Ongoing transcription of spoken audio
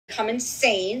become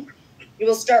insane. You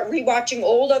will start rewatching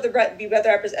old other Be Brother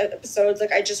episodes.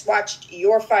 Like I just watched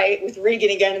your fight with Regan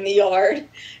again in the yard.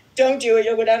 Don't do it.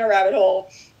 You'll go down a rabbit hole.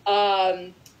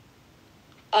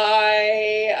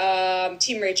 I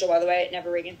Team Rachel, by the way,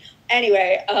 never Regan.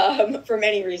 Anyway, for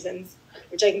many reasons,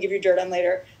 which I can give you dirt on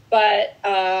later. But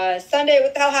Sunday,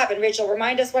 what the hell happened? Rachel,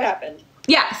 remind us what happened.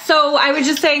 Yeah, so I was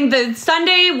just saying the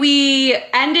Sunday we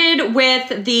ended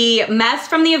with the mess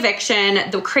from the eviction,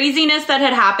 the craziness that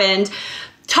had happened.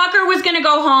 Tucker was going to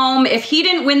go home if he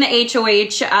didn't win the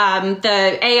HOH,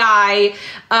 the AI,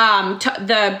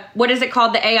 what is it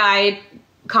called? The AI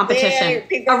competition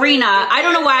arena. I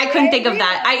don't know why I couldn't think of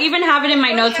that. I even have it in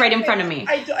my notes right in front of me.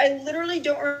 I literally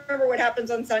don't remember what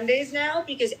happens on Sundays now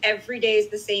because every day is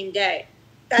the same day.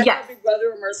 That's how Big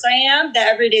Brother immersed I am. That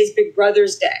every day is Big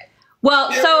Brother's day.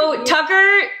 Well, so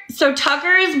Tucker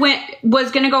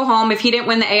was going to go home if he didn't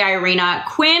win the AI arena.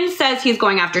 Quinn says he's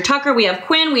going after Tucker. We have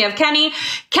Quinn, we have Kenny.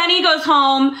 Kenny goes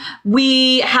home.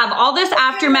 We have all this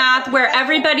aftermath where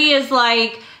everybody is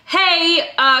like, hey,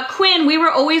 Quinn, we were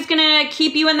always going to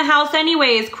keep you in the house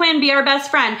anyways. Quinn, be our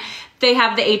best friend. They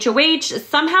have the HOH.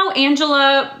 Somehow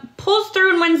Angela pulls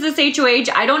through and wins this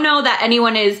HOH. I don't know that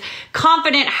anyone is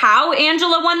confident how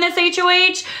Angela won this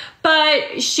HOH,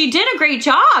 but she did a great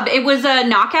job. It was a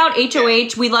knockout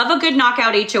HOH. We love a good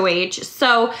knockout HOH.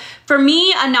 So for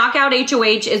me, a knockout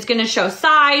HOH is going to show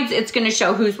sides. It's going to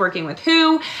show who's working with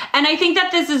who. And I think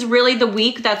that this is really the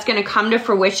week that's going to come to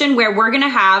fruition where we're going to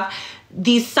have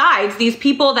these sides, these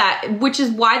people that, which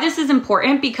is why this is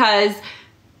important, because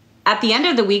at the end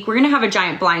of the week, we're going to have a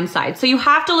giant blind side. So you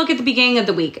have to look at the beginning of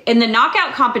the week. In the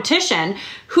knockout competition,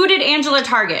 who did Angela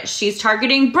target? She's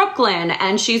targeting Brooklyn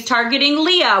and she's targeting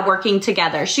Leah working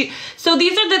together. So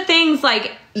these are the things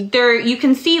like you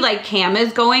can see like Cam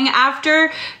is going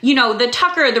after, you know, the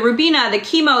Tucker, the Rubina, the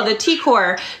Chemo, the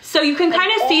T-Core. So you can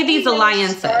kind of see these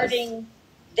alliances. Starting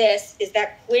this is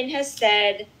that Quinn has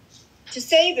said to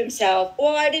save himself,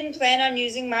 well, I didn't plan on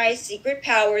using my secret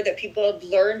power that people had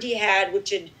learned he had,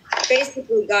 which had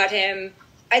basically got him,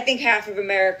 I think, half of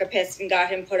America pissed and got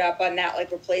him put up on that like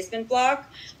replacement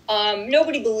block.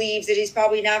 Nobody believes that he's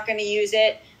probably not going to use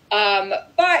it.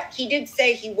 But he did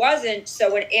say he wasn't.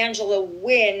 So when Angela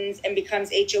wins and becomes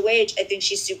HOH, I think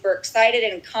she's super excited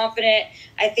and confident.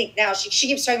 I think now she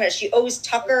keeps talking about it. She owes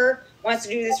Tucker, wants to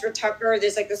do this for Tucker.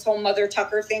 There's like this whole Mother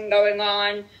Tucker thing going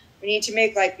on. We need to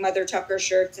make like Mother Tucker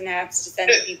shirts and hats to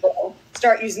send to people.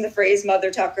 Start using the phrase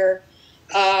Mother Tucker.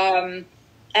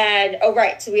 And, oh,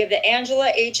 right. So we have the Angela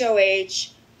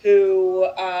HOH who...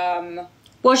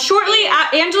 well, shortly,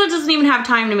 Angela doesn't even have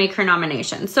time to make her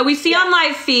nominations. So we see on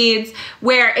live feeds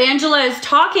where Angela is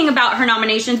talking about her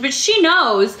nominations, but she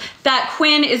knows that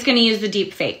Quinn is going to use the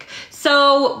deep fake.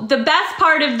 So the best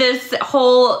part of this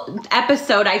whole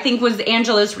episode, I think, was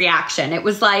Angela's reaction. It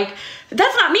was like,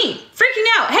 that's not me. Freaking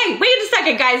out. Hey, wait a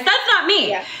second, guys. That's not me.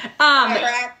 Yeah.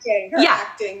 Her acting. Yeah.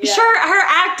 Sure, her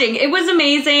acting. It was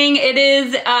amazing. It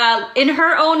is, in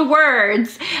her own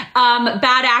words,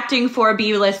 bad acting for a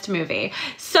B-list movie.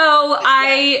 So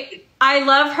I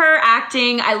love her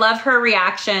acting. I love her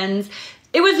reactions.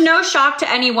 It was no shock to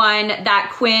anyone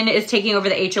that Quinn is taking over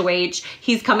the HOH.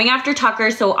 He's coming after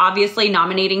Tucker, so obviously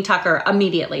nominating Tucker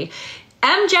immediately.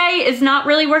 MJ is not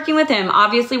really working with him,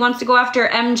 obviously wants to go after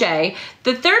MJ.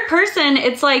 The third person,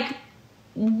 it's like,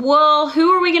 well,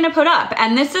 who are we going to put up?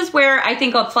 And this is where I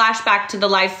think a flashback to the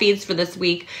live feeds for this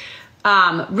week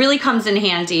really comes in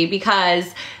handy,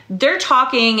 because they're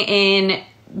talking in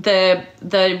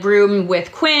the room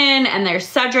with Quinn, and there's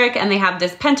Cedric, and they have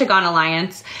this Pentagon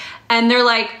alliance. And they're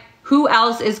like, who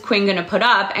else is Quinn going to put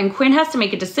up? And Quinn has to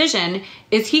make a decision.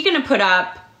 Is he going to put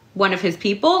up one of his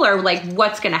people, or like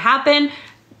what's going to happen?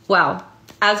 Well,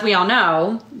 as we all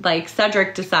know, like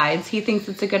Cedric decides he thinks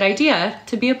it's a good idea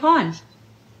to be a pawn.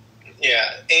 Yeah,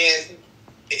 and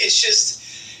it's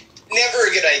just never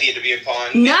a good idea to be a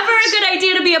pawn. Never a good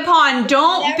idea to be a pawn.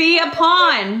 Don't be a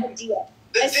pawn.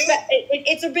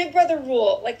 It's a Big Brother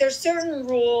rule. Like there's certain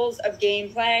rules of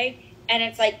gameplay, and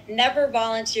it's like never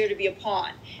volunteer to be a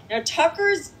pawn. Now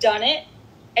Tucker's done it.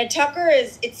 And Tucker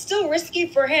it's still risky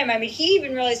for him. I mean, he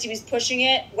even realized he was pushing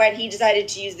it when he decided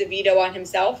to use the veto on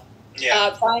himself.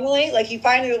 Yeah. He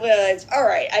finally realized, all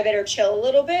right, I better chill a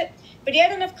little bit. But he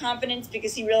had enough confidence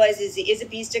because he realizes he is a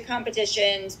beast at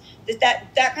competitions.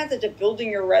 That concept of building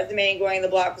your resume and going on the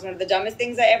block was one of the dumbest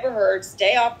things I ever heard.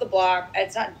 Stay off the block.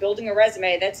 It's not building a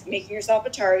resume. That's making yourself a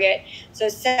target. So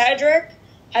Cedric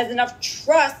has enough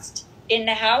trust in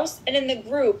the house and in the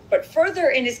group, but further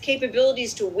in his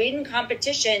capabilities to win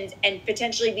competitions and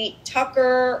potentially beat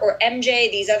Tucker or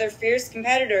MJ, these other fierce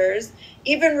competitors.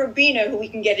 Even Rubina, who we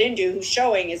can get into, who's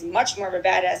showing is much more of a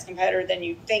badass competitor than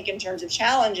you think in terms of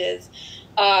challenges.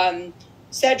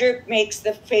 Cedric makes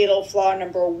the fatal flaw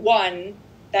number one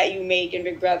that you make in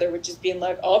Big Brother, which is being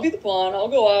like, I'll be the pawn, I'll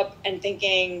go up, and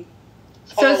thinking...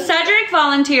 So Cedric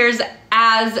volunteers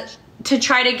as to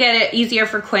try to get it easier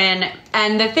for Quinn.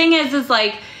 And the thing is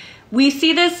like, we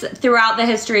see this throughout the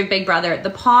history of Big Brother.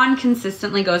 The pawn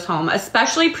consistently goes home,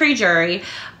 especially pre-jury.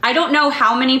 I don't know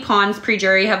how many pawns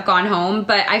pre-jury have gone home,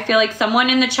 but I feel like someone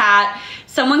in the chat,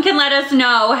 someone can let us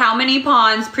know how many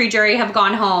pawns pre-jury have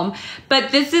gone home.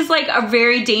 But this is like a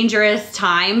very dangerous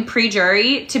time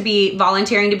pre-jury to be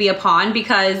volunteering to be a pawn,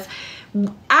 because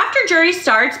after jury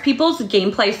starts, people's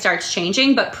gameplay starts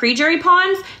changing, but pre-jury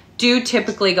pawns do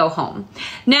typically go home.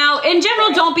 Now, in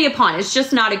general, don't be a pawn. It's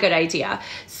just not a good idea.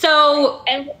 So,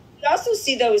 and we also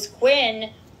see those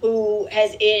Quinn, who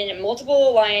has in multiple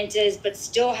alliances, but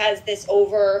still has this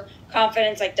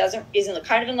overconfidence, like isn't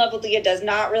kind of in love with Leah, does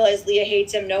not realize Leah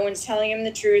hates him. No one's telling him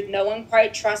the truth. No one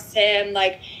quite trusts him.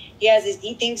 Like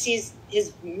he thinks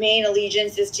his main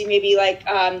allegiance is to maybe like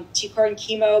T-Car and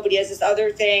Chemo, but he has this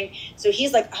other thing. So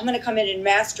he's like, I'm going to come in and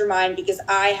mastermind because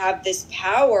I have this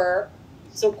power.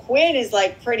 So Quinn is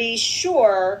like pretty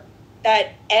sure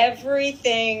that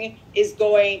everything is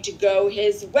going to go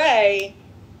his way.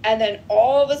 And then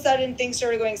all of a sudden things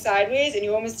started going sideways, and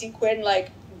you almost see Quinn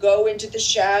like go into the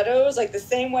shadows, like the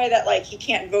same way that like he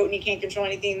can't vote and he can't control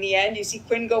anything in the end. You see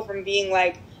Quinn go from being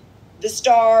like the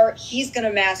star, he's going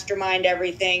to mastermind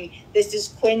everything. This is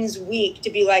Quinn's week to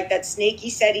be like that snake he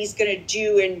said he's going to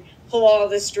do and pull all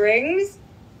the strings.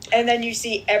 And then you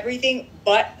see everything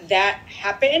but that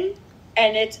happen,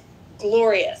 and it's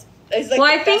glorious. It's like,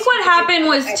 well, I think what happened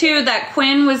was too that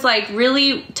Quinn was like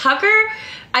really Tucker.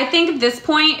 I think at this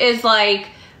point is like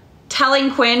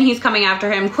telling Quinn he's coming after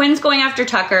him. Quinn's going after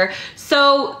Tucker.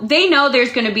 So they know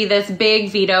there's going to be this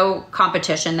big veto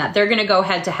competition that they're going to go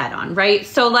head to head on, right?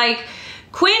 So like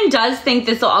Quinn does think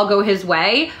this will all go his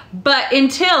way, but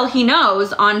until he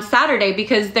knows on Saturday,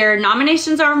 because their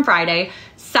nominations are on Friday,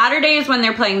 Saturday is when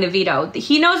they're playing the veto.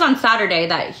 He knows on Saturday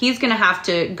that he's going to have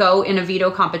to go in a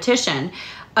veto competition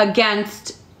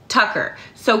against Tucker.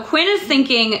 So Quinn is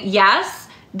thinking, yes,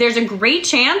 there's a great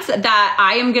chance that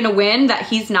I am going to win, that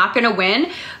he's not going to win.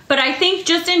 But I think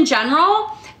just in general,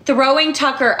 throwing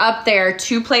Tucker up there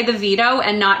to play the veto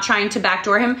and not trying to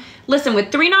backdoor him. Listen,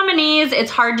 with 3 nominees,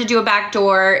 it's hard to do a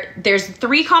backdoor. There's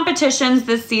 3 competitions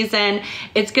this season.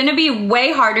 It's going to be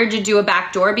way harder to do a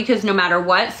backdoor because no matter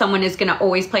what, someone is going to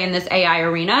always play in this AI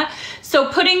arena. So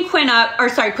putting putting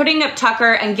up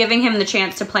Tucker and giving him the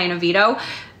chance to play in a veto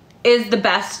is the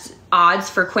best odds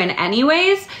for Quinn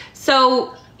anyways.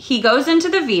 So he goes into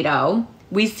the veto.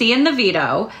 We see in the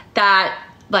veto that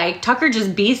like Tucker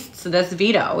just beasts this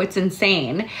veto. It's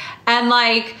insane. And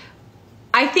like,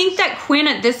 I think that Quinn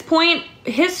at this point,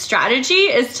 his strategy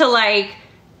is to like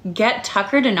get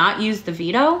Tucker to not use the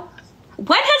veto.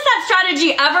 When has that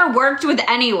strategy ever worked with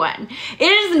anyone?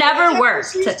 It has never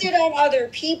worked. He's used it on other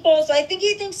people. So I think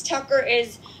he thinks Tucker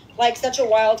is like such a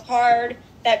wild card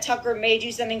that Tucker may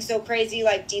do something so crazy,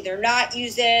 like to either not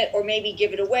use it or maybe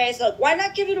give it away. So like, why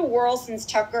not give it a whirl since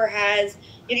Tucker has,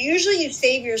 you know, usually you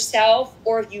save yourself,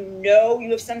 or if you know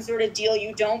you have some sort of deal,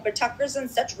 you don't. But Tucker's done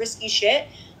such risky shit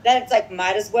that it's like,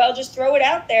 might as well just throw it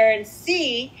out there and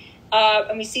see.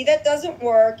 And we see that doesn't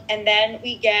work. And then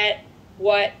we get who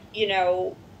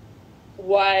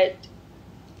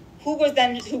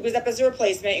was up as a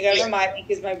replacement? You gotta remind me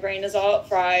because my brain is all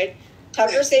fried.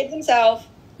 Tucker saved himself.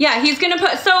 Yeah, he's going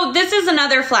to so this is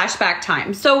another flashback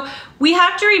time. So we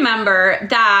have to remember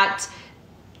that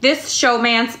this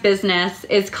showmance business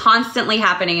is constantly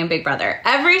happening in Big Brother.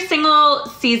 Every single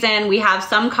season, we have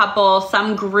some couple,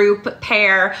 some group,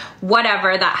 pair,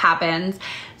 whatever that happens.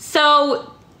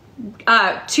 So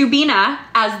Tubina,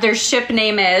 as their ship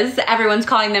name is, everyone's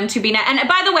calling them Tubina. And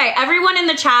by the way, everyone in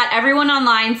the chat, everyone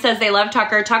online says they love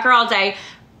Tucker. Tucker all day.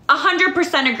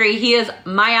 100% agree. He is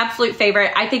my absolute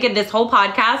favorite. I think in this whole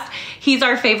podcast, he's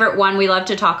our favorite one. We love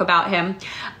to talk about him.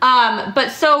 But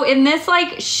so in this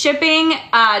like shipping,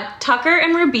 Tucker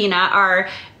and Rubina are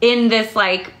in this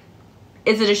like,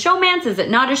 is it a showmance? Is it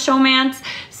not a showmance?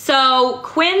 So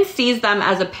Quinn sees them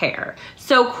as a pair. So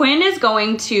So Quinn is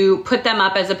going to put them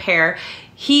up as a pair.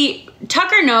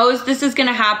 Tucker knows this is going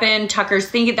to happen. Tucker's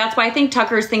thinking, that's why I think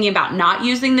Tucker's thinking about not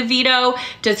using the veto.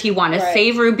 Does he want to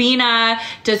save Rubina?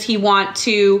 Does he want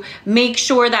to make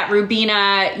sure that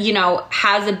Rubina, you know,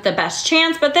 has the best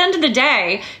chance? But at the end of the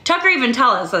day, Tucker even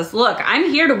tells us, look, I'm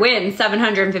here to win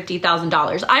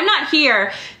 $750,000. I'm not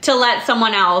here to let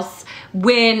someone else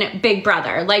win Big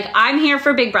Brother. Like, I'm here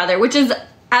for Big Brother, which is,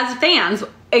 as fans,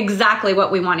 exactly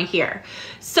what we want to hear.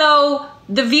 So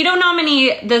this veto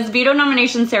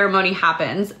nomination ceremony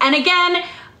happens. And again,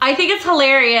 I think it's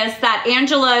hilarious that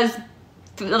Angela's,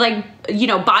 like, you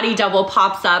know, body double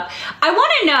pops up. I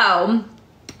want to know,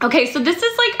 okay, so this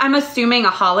is like, I'm assuming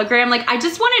a hologram. Like, I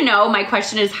just want to know, my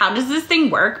question is, how does this thing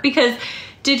work? Because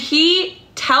did he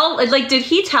tell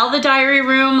the diary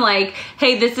room, like,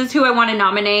 hey, this is who I want to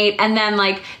nominate, and then,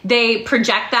 like, they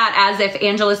project that as if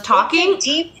Angela's talking?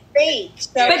 Deep fake.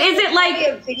 So but is it like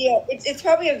a video? It's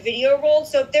probably a video roll.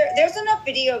 So there's enough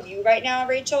video of you right now,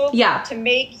 Rachel, to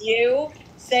make you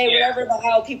say whatever the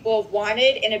hell people have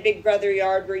wanted in a Big Brother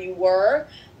yard where you were.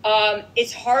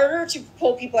 It's harder to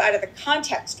pull people out of the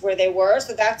context where they were,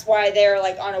 so that's why they're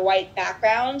like on a white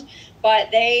background. But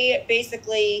they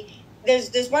basically,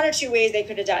 there's one or two ways they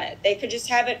could have done it. They could just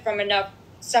have it from enough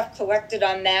stuff collected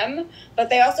on them,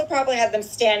 but they also probably had them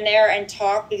stand there and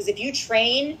talk, because if you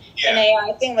train an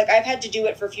AI thing, like I've had to do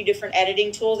it for a few different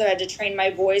editing tools. I've had to train my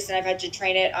voice, and I've had to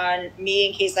train it on me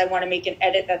in case I want to make an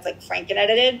edit that's like Franken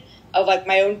edited of like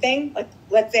my own thing. Like,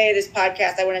 let's say this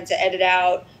podcast, I wanted to edit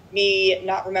out me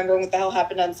not remembering what the hell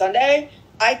happened on Sunday.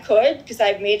 I could, because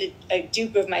I've made a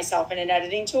dupe of myself in an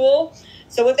editing tool.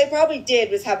 So what they probably did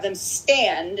was have them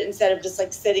stand instead of just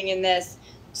like sitting in this,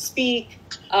 speak,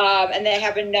 and they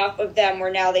have enough of them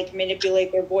where now they can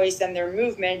manipulate their voice and their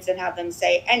movements and have them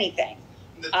say anything.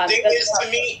 The thing is, to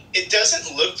me, it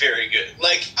doesn't look very good.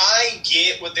 Like, I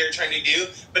get what they're trying to do,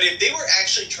 but if they were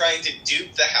actually trying to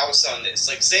dupe the house on this,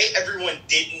 like, say everyone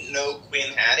didn't know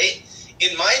Quinn had it,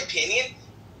 in my opinion,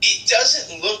 it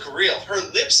doesn't look real. Her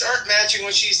lips aren't matching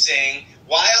what she's saying.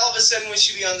 Why all of a sudden would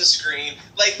she be on the screen?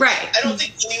 Like, I don't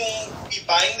think anyone would be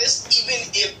buying this, even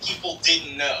if people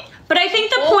didn't know. But I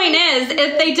think the point is,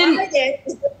 if they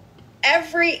didn't...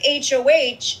 Every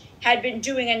HOH had been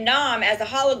doing a nom as a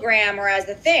hologram or as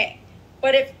a thing.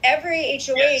 But if every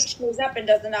HOH shows up and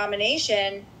does a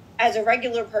nomination as a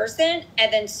regular person,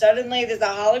 and then suddenly there's a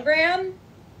hologram,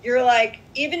 you're like,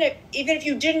 even if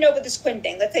you didn't know about this Quinn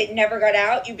thing, let's say it never got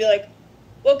out, you'd be like,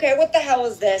 okay, what the hell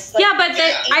is this? Like, but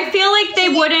I feel like they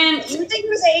wouldn't... You think it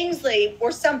was Ainsley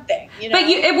or something, you know? But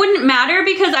it wouldn't matter,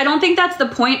 because I don't think that's the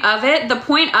point of it. The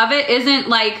point of it isn't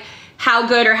like how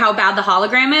good or how bad the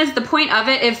hologram is. The point of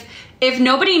it, if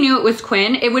nobody knew it was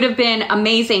Quinn, it would have been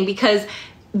amazing, because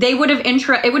they would have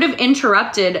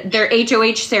interrupted their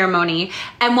HOH ceremony.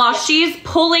 And while she's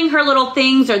pulling her little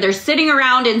things, or they're sitting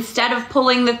around instead of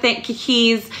pulling the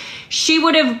keys, she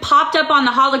would have popped up on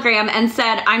the hologram and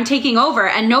said, I'm taking over.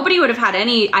 And nobody would have had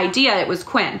any idea it was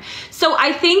Quinn. So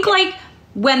I think, like,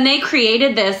 when they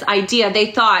created this idea,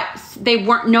 they thought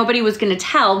nobody was going to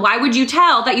tell. Why would you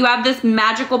tell that you have this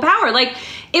magical power? Like,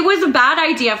 it was a bad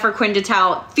idea for Quinn to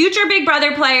tell. Future Big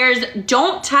Brother players,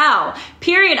 don't tell.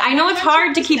 Period. I know it's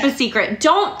hard to keep a secret.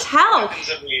 Don't tell.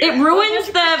 It ruins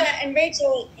 100%. And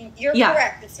Rachel, you're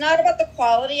correct. It's not about the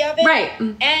quality of it. Right.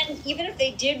 And even if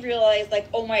they did realize, like,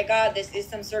 oh my God, this is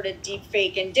some sort of deep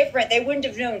fake and different, they wouldn't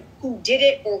have known who did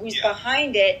it or who's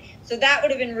behind it. So that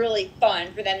would have been really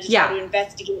fun for them to try to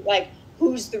investigate, like,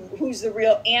 who's the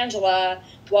real Angela,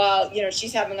 while, you know,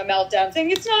 she's having a meltdown saying,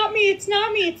 it's not me.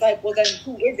 It's like, well, then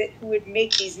who is it? Who would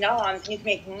make these noms? And you can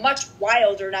make much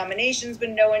wilder nominations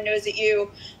when no one knows it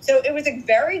you. So it was a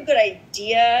very good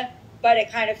idea, but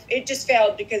it just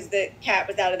failed because the cat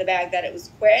was out of the bag that it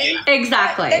was Quinn.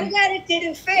 Exactly. But then it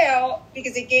didn't fail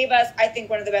because it gave us, I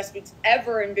think, one of the best weeks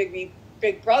ever in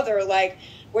Big Brother, like,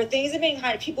 where things have been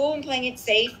people have been playing it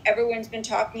safe. Everyone's been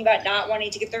talking about not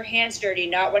wanting to get their hands dirty,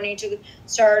 not wanting to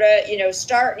start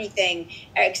anything,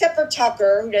 except for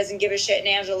Tucker, who doesn't give a shit, and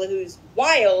Angela, who's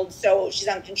wild, so she's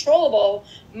uncontrollable.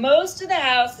 Most of the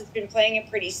house has been playing it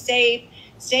pretty safe,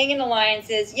 staying in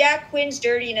alliances. Yeah, Quinn's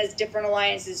dirty and has different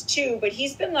alliances too, but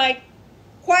he's been like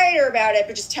quieter about it,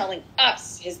 but just telling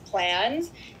us his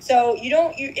plans. So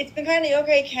it's been kind of,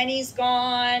 okay, Kenny's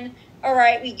gone. All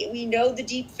right, we know the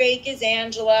deep fake is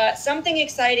Angela. Something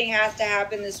exciting has to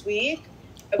happen this week.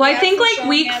 Well, I think like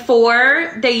week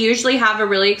 4, they usually have a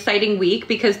really exciting week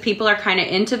because people are kind of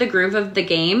into the groove of the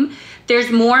game.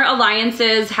 There's more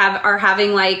alliances are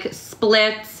having like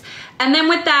splits, And then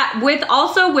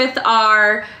with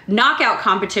our knockout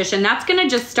competition, that's going to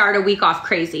just start a week off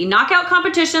crazy. Knockout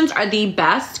competitions are the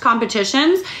best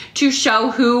competitions to show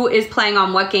who is playing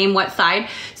on what game, what side.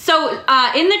 So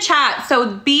in the chat, so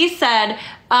B said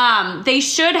they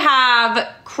should have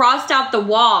crossed out the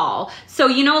wall. So,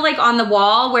 you know, like on the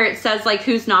wall where it says like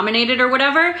who's nominated or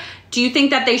whatever, do you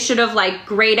think that they should have like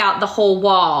grayed out the whole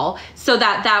wall so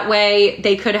that way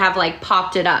they could have like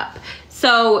popped it up?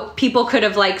 So people could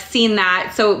have like seen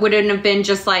that. So it wouldn't have been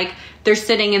just like they're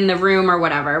sitting in the room or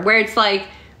whatever, where it's like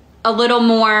a little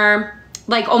more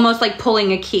like almost like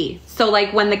pulling a key. So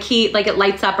like when the key, like it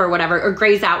lights up or whatever, or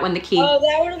grays out when the key. Oh,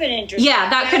 that would have been interesting. Yeah,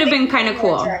 that could have been kind of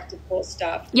cool. Interactive cool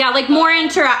stuff. Yeah, like more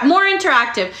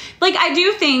interactive. Like I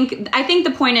think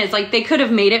the point is like they could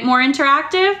have made it more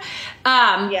interactive.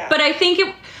 Yeah. But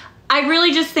I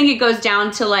really just think it goes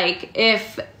down to like,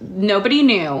 if nobody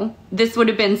knew, this would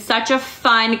have been such a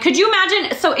fun, could you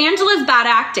imagine, so Angela's bad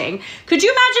acting. Could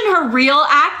you imagine her real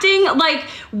acting? Like,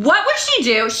 what would she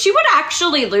do? She would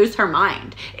actually lose her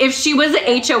mind if she was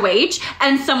HOH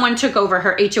and someone took over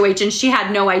her HOH and she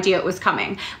had no idea it was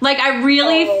coming. Like, I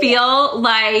really feel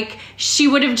like she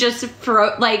would have just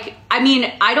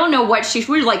I don't know what she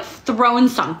would have like thrown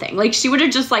something. Like she would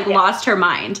have just like lost her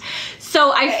mind.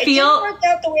 So I feel it didn't work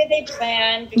out the way they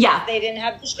planned because they didn't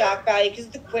have the shock value because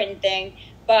of the Quinn thing.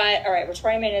 But all right, we're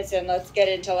 20 minutes in. Let's get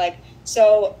into like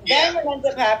then what ends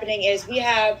up happening is we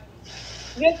have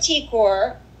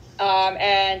T-Core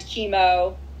and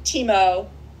Timo,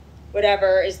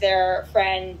 whatever is their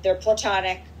friend, their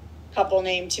platonic couple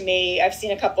name to me. I've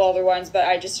seen a couple other ones, but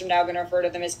I just am now going to refer to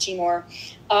them as Timor.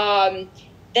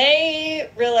 They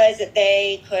realized that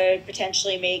they could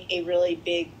potentially make a really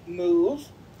big move.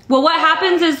 Well, what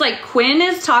happens is like Quinn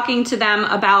is talking to them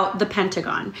about the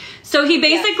Pentagon. So he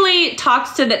basically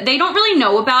talks to they don't really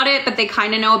know about it, but they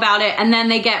kind of know about it. And then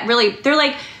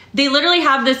they literally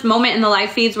have this moment in the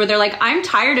live feeds where they're like, I'm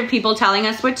tired of people telling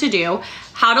us what to do,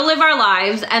 how to live our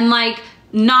lives, and like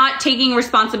not taking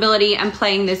responsibility and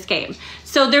playing this game.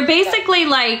 So they're basically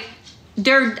like,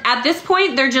 at this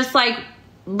point, they're just like,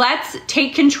 let's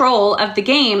take control of the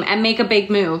game and make a big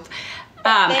move. They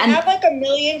have like a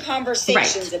million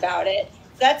conversations about it.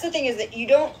 So that's the thing, is that you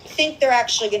don't think they're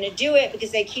actually going to do it because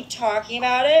they keep talking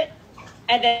about it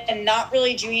and then not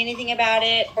really doing anything about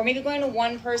it, or maybe going to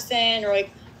one person, or like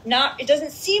not. It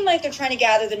doesn't seem like they're trying to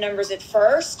gather the numbers at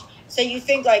first. So you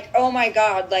think like, oh my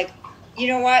God, like, you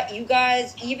know what, you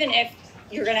guys, even if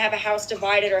you're going to have a house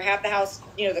divided or have the house,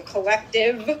 you know, the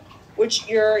collective, which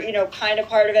you're, you know, kind of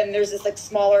part of it, and there's this like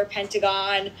smaller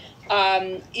Pentagon,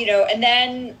 you know, and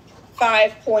then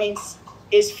 5 points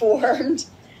is formed,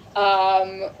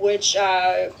 which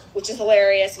is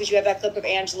hilarious because you have that clip of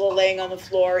Angela laying on the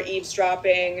floor,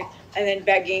 eavesdropping, and then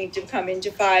begging to come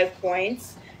into 5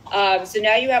 points. So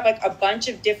now you have like a bunch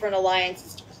of different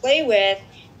alliances to play with,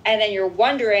 and then you're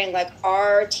wondering like,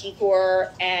 are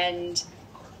T-Core and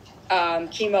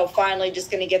Chemo finally just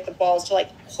going to get the balls to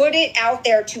like put it out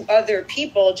there to other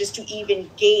people just to even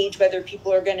gauge whether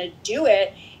people are going to do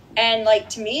it? And like,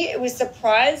 to me, it was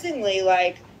surprisingly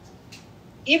like,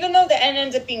 even though the end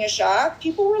ends up being a shock,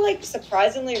 people were like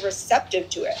surprisingly receptive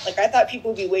to it. Like, I thought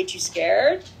people would be way too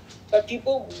scared, but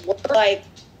people were like,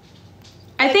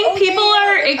 I think people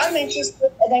are I'm interested,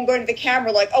 and then going to the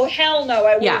camera like, oh hell no,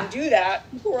 I wouldn't do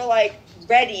that. People were like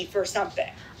ready for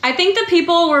something. I think the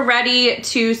people were ready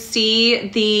to see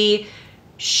the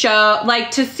show, like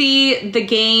to see the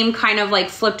game kind of like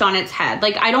flipped on its head.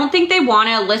 Like, I don't think they want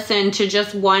to listen to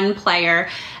just one player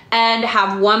and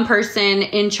have one person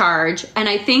in charge. And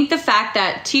I think the fact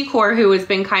that T-Core, who has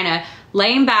been kind of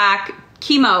laying back,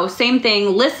 Chemo, same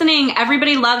thing, listening,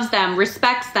 everybody loves them,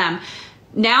 respects them.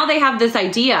 Now they have this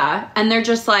idea and they're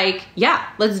just like, yeah,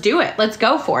 let's do it. Let's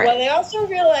go for it. Well, they also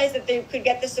realized that they could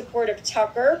get the support of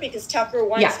Tucker because Tucker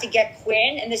wants to get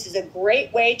Quinn. And this is a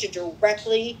great way to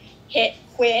directly hit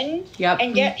Quinn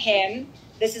and get him.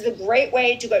 This is a great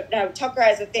way to go. Now, Tucker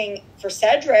has a thing for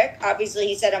Cedric. Obviously,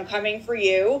 he said, I'm coming for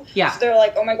you. Yeah. So they're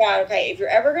like, oh my God, okay, if you're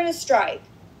ever going to strike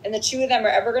and the two of them are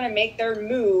ever going to make their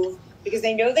move, because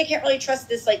they know they can't really trust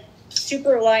this like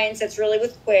super alliance that's really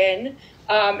with Quinn.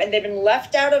 And they've been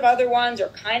left out of other ones or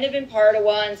kind of in part of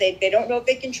ones. They don't know if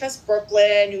they can trust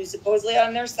Brooklyn, who's supposedly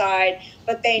on their side,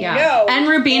 but they know. And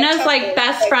Rubina's like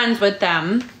best friends with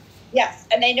them. Yes,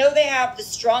 and they know they have the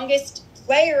strongest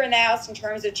player in the house in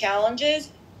terms of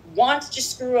challenges, wants to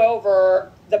screw over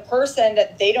the person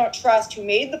that they don't trust who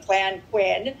made the plan,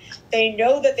 Quinn. They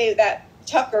know that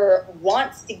Tucker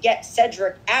wants to get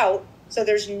Cedric out. So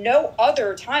there's no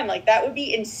other time. Like, that would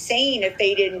be insane if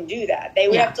they didn't do that. They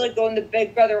would have to like go in the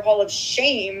Big Brother Hall of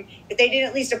Shame if they didn't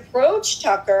at least approach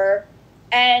Tucker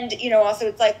And, you know, also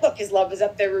it's like, look, his love is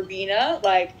up there, Rubina.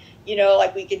 Like, you know,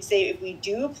 like we could say if we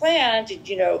do plan to,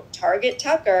 you know, target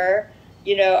Tucker,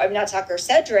 you know, I'm not Tucker,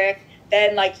 Cedric,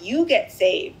 then like you get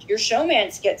saved. Your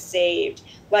showmance gets saved.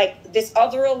 Like this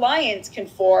other alliance can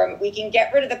form. We can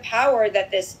get rid of the power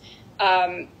that this,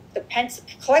 the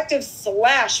collective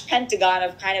 / Pentagon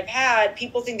have kind of had.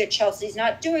 People think that Chelsea's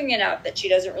not doing enough, that she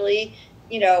doesn't really,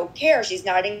 you know, care. She's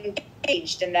not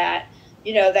engaged in that,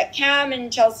 you know, that Cam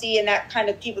and Chelsea and that kind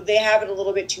of people, they have it a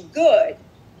little bit too good.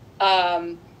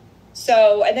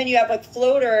 So, and then you have like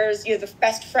floaters, you have the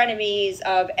best frenemies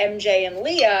of MJ and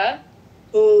Leah,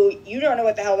 who you don't know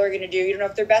what the hell they're going to do. You don't know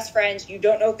if they're best friends. You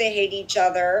don't know if they hate each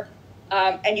other.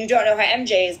 And you don't know how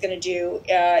MJ is going to do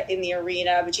in the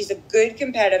arena, but she's a good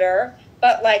competitor.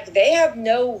 But like, they have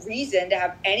no reason to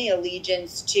have any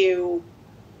allegiance to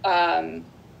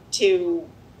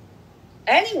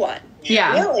anyone.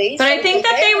 Yeah. Really. But So I think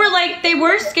that they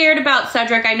were scared about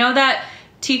Cedric. I know that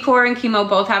T-Core and Chemo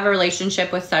both have a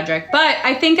relationship with Cedric, but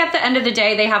I think at the end of the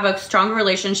day, they have a stronger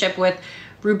relationship with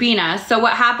Rubina. So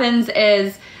what happens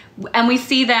is, and we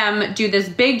see them do this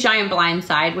big giant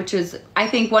blindside, which is, I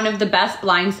think, one of the best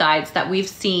blindsides that we've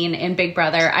seen in Big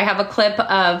Brother. I have a clip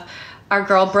of our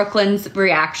girl Brooklyn's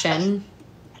reaction.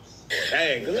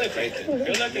 Hey, good looking.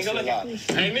 Good looking.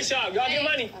 Hey, Miss Y'all, y'all get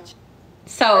money.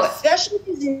 So, especially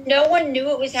because no one knew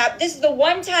it was happening. This is the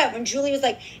one time when Julie was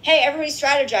like, hey, everybody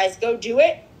strategize, go do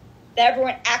it. That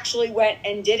everyone actually went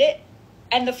and did it.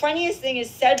 And the funniest thing is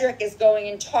Cedric is going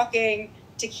and talking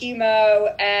to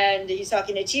Chemo, and he's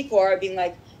talking to T-Core, being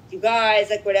like, you guys,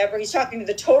 like whatever. He's talking to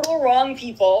the total wrong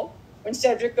people when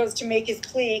Cedric goes to make his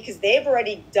plea, because they've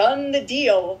already done the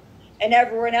deal and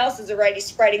everyone else is already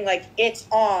spreading like it's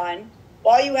on.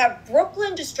 While you have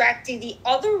Brooklyn distracting the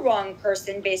other wrong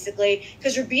person, basically,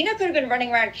 because Rubina could have been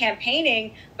running around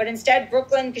campaigning, but instead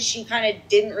Brooklyn, because she kind of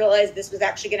didn't realize this was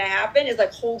actually going to happen, is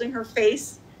like holding her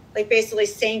face, like basically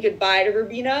saying goodbye to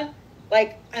Rubina.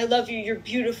 Like, I love you, you're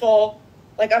beautiful.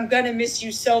 Like, I'm going to miss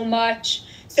you so much.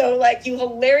 So, like, you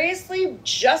hilariously,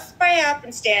 just by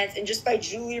happenstance and just by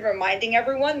Julie reminding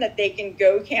everyone that they can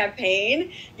go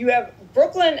campaign, you have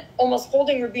Brooklyn almost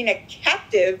holding Rubina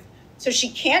captive, so she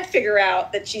can't figure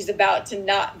out that she's about to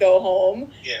not go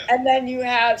home. Yeah. And then you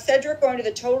have Cedric going to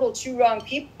the total two wrong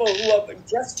people who have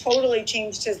just totally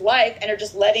changed his life and are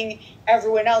just letting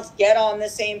everyone else get on the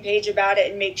same page about it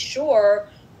and make sure,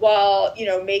 while, you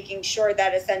know, making sure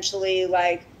that essentially,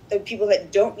 like, the people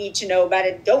that don't need to know about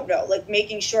it don't know. Like,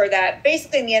 making sure that,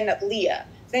 basically in the end, that Leah,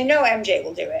 they know MJ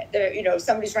will do it. They're, you know,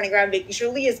 somebody's running around making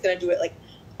sure Leah's going to do it. Like,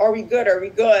 are we good? Are we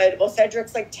good? Well,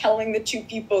 Cedric's like telling the two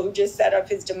people who just set up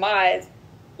his demise,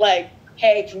 like,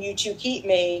 hey, can you two keep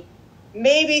me?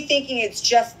 Maybe thinking it's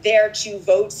just their 2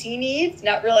 votes he needs,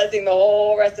 not realizing the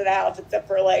whole rest of the house, except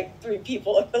for like 3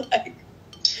 people, like.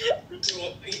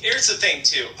 Well, here's the thing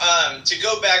too. To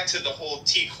go back to the whole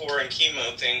T-Core and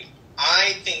Chemo thing,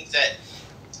 I think that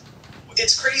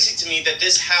it's crazy to me that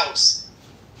this house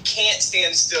can't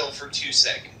stand still for 2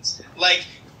 seconds. Like,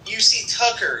 you see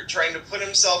Tucker trying to put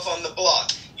himself on the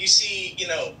block. You see, you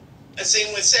know,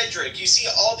 same with Cedric. You see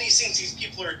all these things these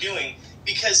people are doing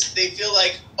because they feel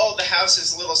like, oh, the house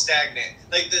is a little stagnant.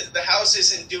 Like, the house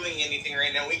isn't doing anything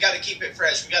right now. We got to keep it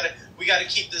fresh. We got to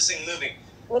keep this thing moving.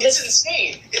 Well, it's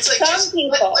insane. It's like, just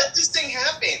let this thing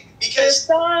happen. Because there's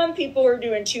some people who are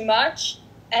doing too much.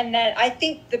 And then I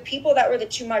think the people that were the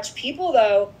too much people,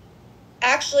 though,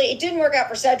 actually, it didn't work out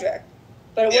for Cedric.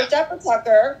 But it worked out for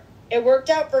Tucker. It worked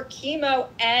out for Chemo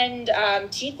and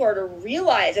T-Core to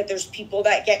realize that there's people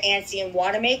that get antsy and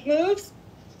want to make moves.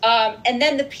 And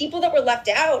then the people that were left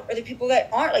out are the people that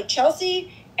aren't. Like,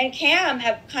 Chelsea and Cam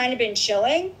have kind of been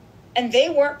chilling, and they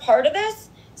weren't part of this.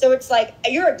 So it's like,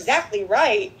 you're exactly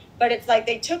right, but it's like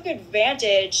they took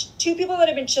advantage. 2 people that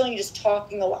have been chilling, just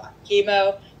talking a lot.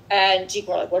 Chemo and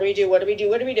T-Core, like, what do we do? What do we do?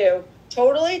 What do we do?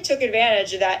 Totally took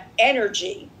advantage of that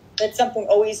energy that something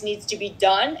always needs to be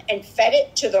done and fed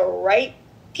it to the right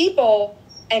people.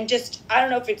 And just, I don't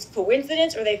know if it's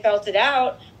coincidence or they felt it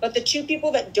out, but the 2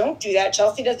 people that don't do that,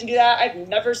 Chelsea doesn't do that. I've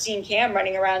never seen Cam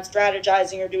running around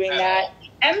strategizing or doing that.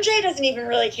 MJ doesn't even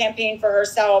really campaign for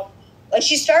herself. Like,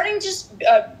 she's starting to just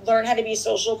learn how to be a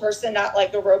social person, not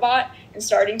like a robot, and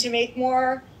starting to make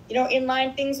more, you know,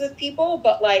 inline things with people.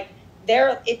 But like,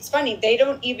 it's funny, they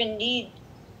don't even need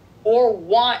or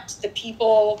want the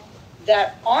people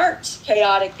that aren't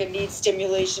chaotic and need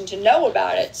stimulation to know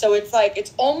about it. So it's like,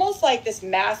 it's almost like this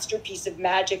masterpiece of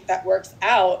magic that works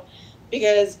out,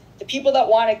 because the people that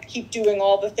want to keep doing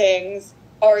all the things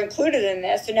are included in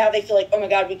this. So now they feel like, oh my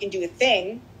God, we can do a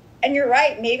thing. And you're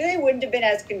right, maybe they wouldn't have been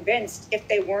as convinced if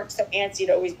they weren't so antsy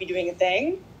to always be doing a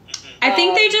thing. I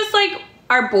think they just, like,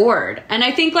 are bored. And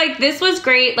I think like this was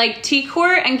great. Like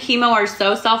T-Court and Chemo are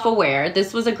so self-aware.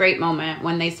 This was a great moment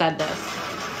when they said this.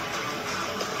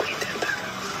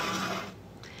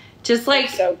 Just like,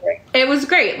 so great. It was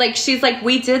great. Like, she's like,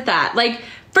 we did that. Like,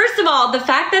 first of all, the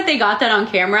fact that they got that on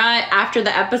camera after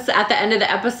the episode, at the end of the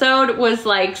episode, was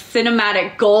like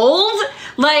cinematic gold.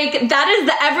 Like, that is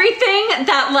the everything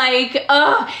that like,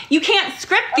 you can't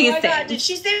script these things. God, did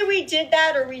she say we did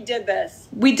that or we did this?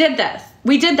 We did this.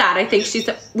 We did that. I think she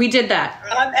said we did that.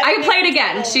 I can play it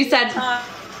again. She said.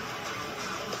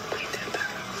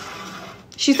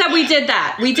 She said we did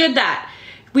that. We did that.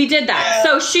 We did that.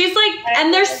 So she's like,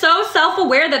 and they're so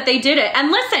self-aware that they did it.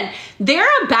 And listen, they're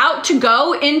about to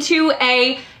go into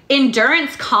a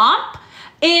endurance comp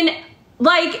in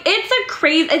like,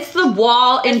 it's the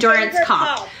wall endurance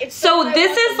comp. So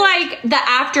this is like the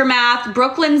aftermath.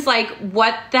 Brooklyn's like,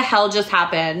 what the hell just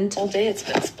happened? All day it's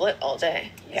been split all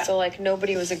day. Yeah. So like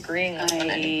nobody was agreeing on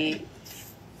anything.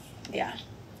 Yeah,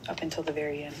 up until the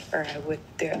very end. Or there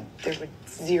would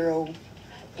zero,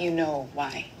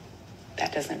 why.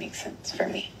 That doesn't make sense for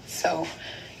me. So,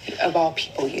 of all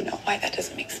people, why that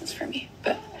doesn't make sense for me.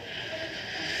 But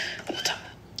we'll talk.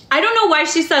 I don't know why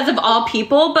she says of all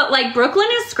people, but like Brooklyn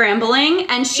is scrambling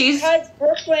and because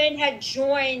Brooklyn had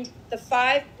joined the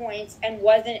 5 points and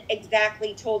wasn't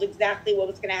told exactly what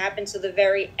was going to happen to the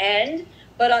very end.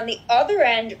 But on the other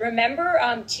end, remember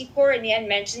T-Court in the end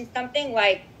mentioned something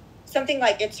like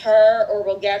it's her or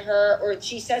we'll get her, or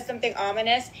she says something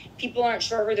ominous. People aren't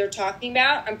sure who they're talking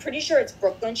about. I'm pretty sure it's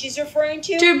Brooklyn she's referring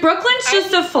to. Dude, Brooklyn's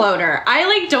just a floater. I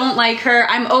like don't like her.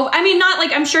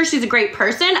 I'm sure she's a great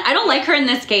person. I don't like her in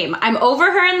this game. I'm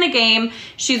over her in the game.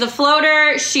 She's a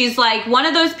floater. She's like one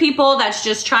of those people that's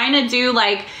just trying to do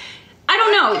like, I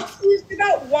don't know. I'm confused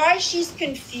about why she's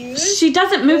confused. She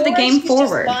doesn't move the game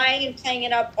forward. She's just lying and playing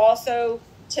it up also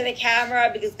to the camera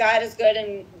because God is good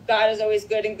and God is always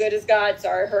good and good is God.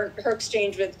 Sorry, her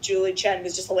exchange with Julie Chen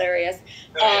was just hilarious.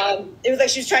 It was like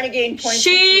she was trying to gain points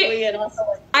with Julie and also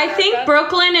like I think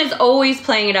Brooklyn is always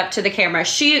playing it up to the camera.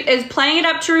 She is playing it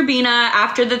up to Rubina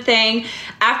after the thing.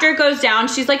 After it goes down,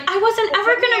 she's like, I wasn't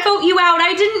ever going to vote you out.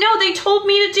 I didn't know. They told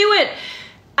me to do it.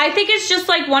 I think it's just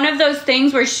like one of those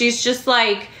things where she's just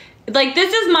like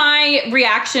this is my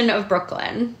reaction of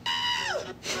Brooklyn.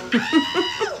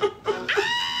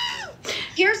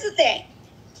 Here's the thing.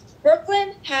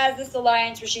 Brooklyn has this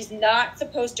alliance where she's not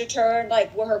supposed to turn,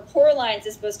 like where her core alliance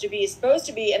is supposed to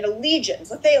be an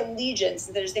allegiance. Let's say allegiance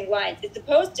instead of saying alliance. It's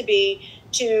supposed to be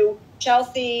to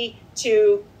Chelsea,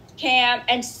 to Cam,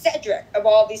 and Cedric of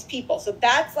all these people. So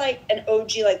that's like an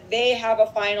OG, like they have a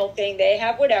final thing, they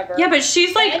have whatever. Yeah, but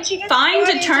she's like fine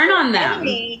to turn on them.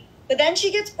 But then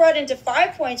she gets brought into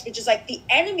 5 points, which is like the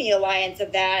enemy alliance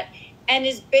of that. And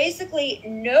is basically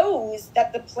knows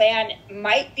that the plan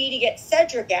might be to get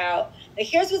Cedric out. Now,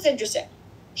 here's what's interesting.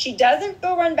 She doesn't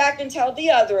go run back and tell the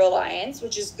other alliance,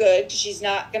 which is good because she's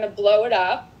not going to blow it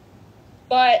up.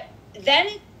 But then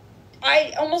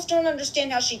I almost don't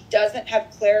understand how she doesn't have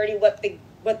clarity what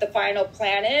the final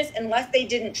plan is unless they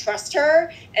didn't trust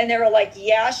her. And they were like,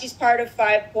 yeah, she's part of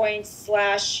 5 points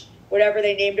 / whatever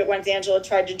they named it once Angela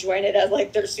tried to join it as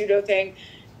like their pseudo thing.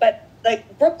 But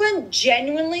like Brooklyn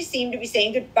genuinely seemed to be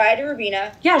saying goodbye to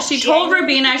Rubina. Yeah, she told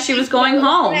Rubina she was going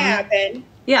home. Happen.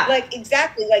 Yeah. Like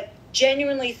exactly, like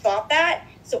genuinely thought that.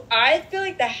 So I feel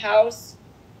like the house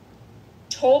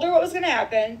told her what was going to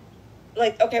happen.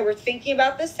 Like, okay, we're thinking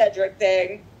about this Cedric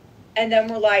thing. And then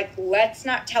we're like, let's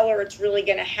not tell her it's really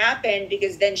going to happen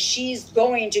because then she's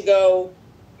going to go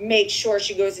make sure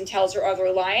she goes and tells her other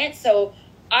alliance. So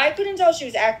I couldn't tell if she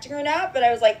was acting or not, but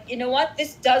I was like, you know what?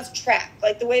 This does track.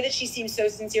 Like the way that she seems so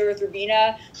sincere with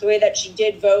Rubina, the way that she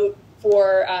did vote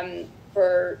for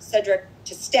Cedric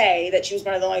to stay, that she was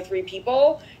one of the only 3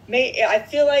 people. I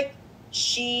feel like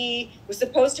she was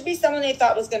supposed to be someone they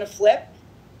thought was going to flip.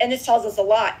 And this tells us a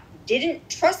lot. Didn't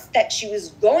trust that she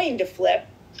was going to flip.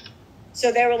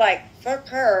 So they were like, fuck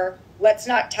her. Let's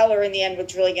not tell her in the end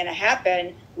what's really going to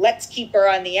happen. Let's keep her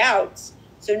on the outs.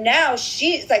 So now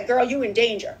she's like, girl, you in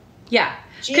danger. Yeah.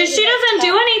 Because she doesn't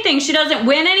do anything. She doesn't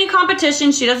win any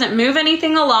competition. She doesn't move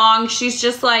anything along. She's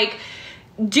just like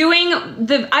doing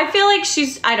I feel like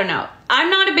I don't know.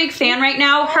 I'm not a big fan right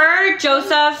now. Her,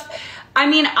 Joseph, I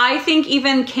mean, I think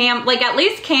even Cam, like at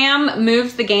least Cam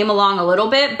moves the game along a little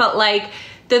bit. But like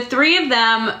the 3 of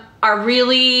them are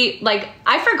really like,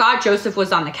 I forgot Joseph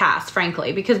was on the cast,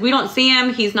 frankly, because we don't see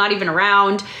him. He's not even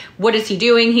around. What is he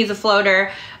doing? He's a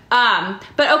floater.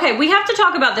 But okay, we have to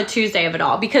talk about the Tuesday of it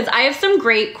all because I have some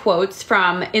great quotes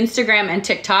from Instagram and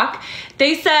TikTok.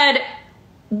 They said,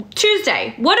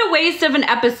 Tuesday, what a waste of an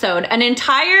episode. An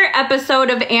entire episode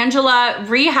of Angela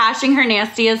rehashing her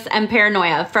nastiest and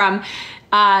paranoia from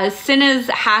Cinna's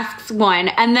Hasks one.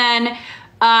 And then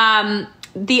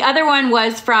the other one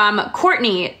was from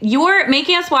Courtney. You're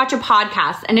making us watch a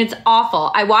podcast and it's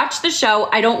awful. I watched the show.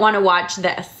 I don't want to watch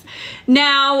this.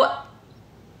 Now,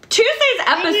 Tuesday's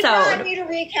episode. They did not need to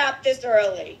recap this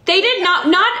early. They did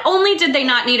not only did they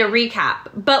not need a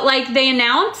recap, but like they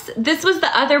announced, this was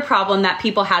the other problem that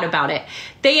people had about it.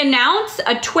 They announce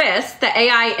a twist, the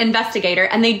AI investigator,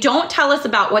 and they don't tell us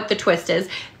about what the twist is.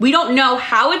 We don't know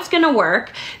how it's going to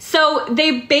work. So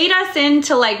they bait us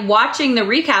into like watching the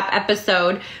recap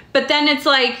episode, but then it's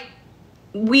like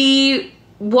we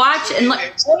watch and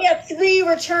like we have 3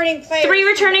 returning players.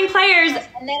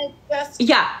 And then it's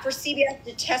just for CBS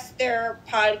to test their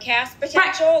podcast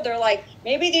potential. Right. They're like,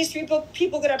 maybe these people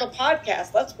could have a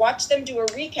podcast. Let's watch them do a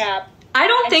recap. I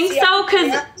don't think so,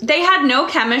 because they had no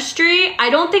chemistry. I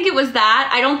don't think it was that.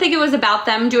 I don't think it was about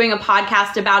them doing a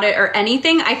podcast about it or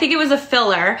anything. I think it was a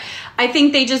filler. I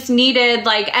think they just needed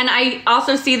and I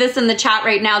also see this in the chat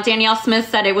right now. Danielle Smith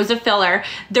said it was a filler.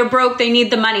 They're broke. They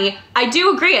need the money. I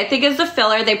do agree. I think it's a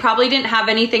filler. They probably didn't have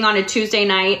anything on a Tuesday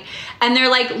night. And they're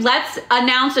like, let's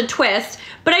announce a twist.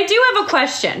 But I do have a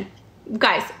question.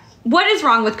 Guys, what is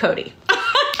wrong with Cody?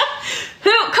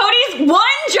 Cody's one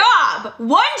job,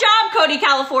 Cody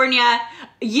California,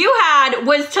 you had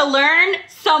was to learn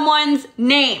someone's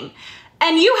name.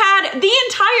 And you had the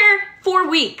entire 4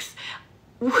 weeks.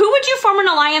 Who would you form an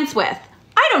alliance with?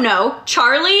 I don't know.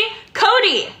 Charlie?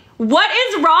 Cody, what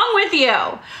is wrong with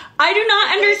you? I do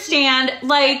not understand.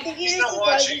 He's not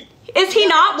watching. Is he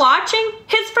not watching?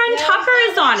 His friend Tucker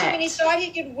is on it. And he thought he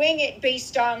could wing it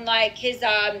based on his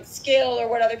skill or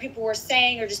what other people were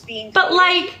saying or just being. But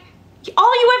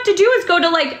all you have to do is go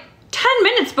to 10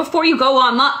 minutes before you go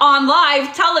on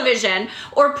live television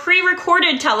or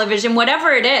pre-recorded television, whatever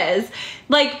it is.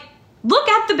 Look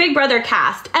at the Big Brother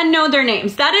cast and know their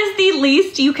names. That is the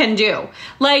least you can do.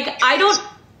 I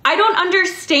don't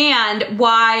understand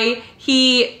why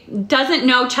he doesn't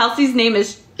know Chelsea's name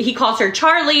is. He calls her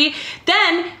Charlie.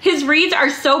 Then his reads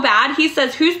are so bad. He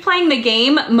says, who's playing the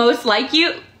game most like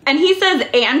you? And he says,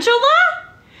 Angela?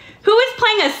 Who is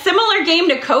playing a similar game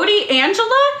to Cody?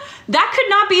 Angela? That could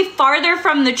not be farther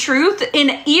from the truth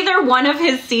in either one of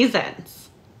his seasons.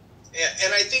 Yeah,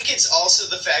 and I think it's also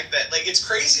the fact that, it's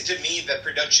crazy to me that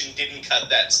production didn't cut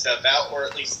that stuff out or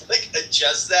at least,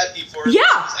 adjust that before it was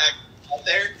actually out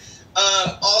there.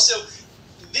 Also,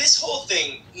 this whole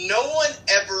thing, no one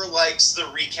ever likes the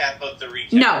recap of the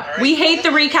recap. No, right? We hate the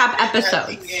recap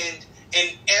episodes.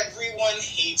 And everyone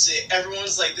hates it.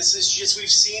 Everyone's like, this is just, we've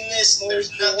seen this, there's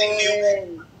nothing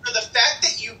new. For the fact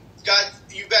that you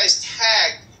guys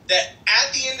tagged that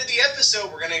at the end of the episode,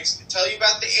 we're going to tell you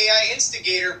about the AI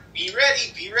instigator, be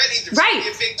ready, there's going to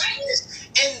be a big twist.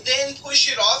 And then push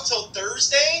it off till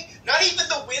Thursday? Not even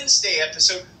the Wednesday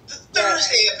episode, the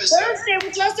Thursday episode. Thursday,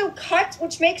 which also cuts,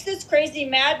 which makes this crazy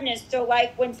madness. So,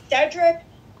 when Cedric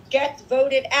gets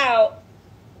voted out,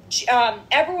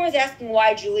 everyone was asking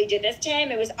why Julie did this to him.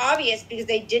 It was obvious because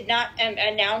they did not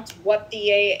announce what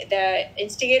the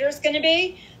instigator is going to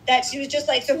be. That she was just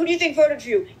so who do you think voted for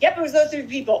you? Yep, it was those 3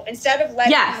 people. Instead of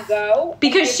letting him go.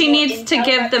 Because she needs to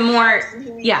give them more.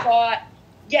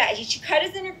 She cut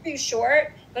his interview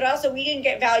short, but also we didn't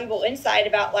get valuable insight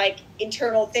about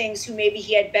internal things, who maybe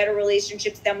he had better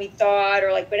relationships than we thought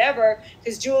or whatever.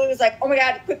 Because Julie was oh my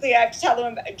God, quickly, I have to tell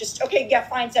them,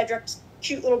 fine, Cedric,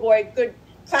 cute little boy, good,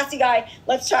 classy guy.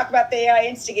 Let's talk about the AI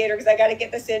instigator because I got to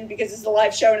get this in because this is a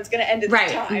live show and it's going to end at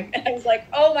this time. And I was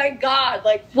oh my God,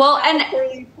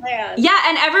 poorly planned. Yeah,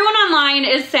 and everyone online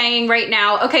is saying right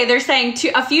now, okay, they're saying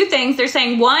a few things. They're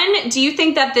saying, one, do you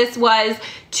think that this was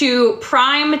to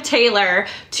prime Taylor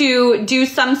to do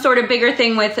some sort of bigger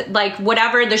thing with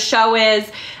whatever the show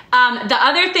is? The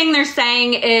other thing they're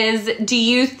saying is, do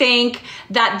you think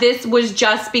that this was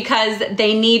just because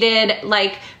they needed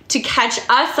to catch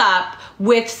us up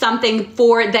with something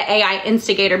for the AI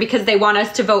instigator because they want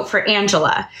us to vote for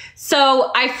Angela?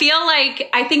 So I feel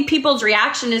I think people's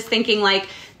reaction is thinking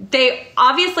they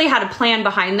obviously had a plan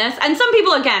behind this. And some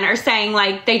people, again, are saying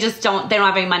they don't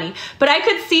have any money. But I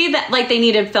could see that they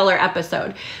needed filler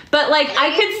episode. But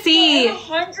I could see. I'm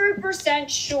 100%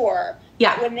 sure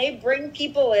that when they bring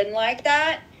people in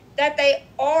that they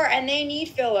are, and they need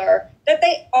filler, that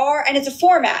they are, and it's a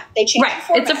format. They change the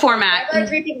format. It's a format.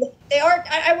 They are,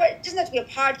 it doesn't have to be a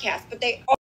podcast, but they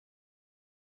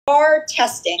are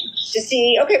testing to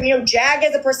see, okay, Jag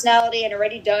has a personality and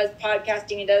already does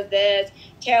podcasting and does this.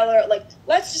 Taylor,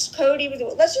 let's just throw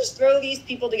these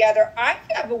people together. I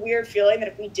have a weird feeling that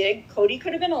if we did, Cody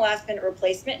could have been a last minute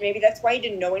replacement. Maybe that's why he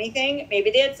didn't know anything. Maybe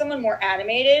they had someone more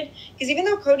animated. Because even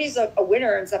though Cody's a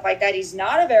winner and stuff like that, he's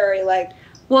not a very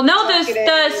Well, no,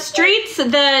 the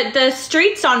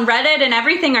streets on Reddit and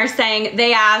everything are saying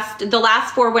they asked the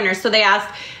last 4 winners. So they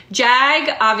asked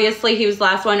Jag, obviously he was the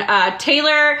last one,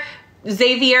 Taylor,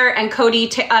 Xavier, and Cody.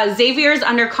 Xavier's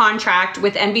under contract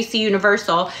with NBC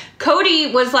Universal.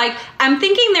 Cody was like, I'm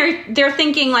thinking they're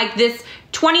thinking this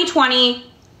 2020,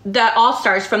 the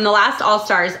All-Stars from the last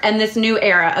All-Stars and this new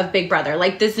era of Big Brother,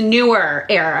 this newer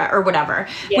era or whatever.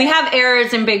 Yeah. We have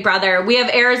eras in Big Brother. We have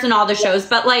eras in all the shows,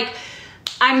 but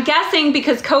I'm guessing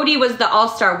because Cody was the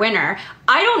All-Star winner.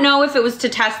 I don't know if it was to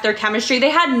test their chemistry. They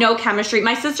had no chemistry.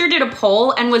 My sister did a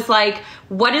poll and was like,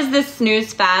 what is this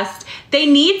snooze fest? They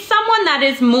need someone that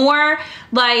is more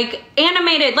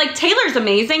animated. Taylor's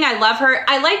amazing. I love her.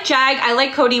 I like Jag. I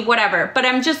like Cody, whatever. But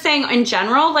I'm just saying in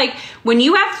general, when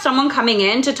you have someone coming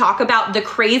in to talk about the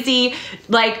crazy,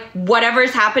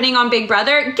 whatever's happening on Big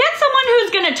Brother, get someone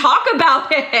who's going to talk about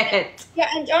it. Yeah,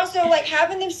 and also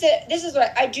having them sit, this is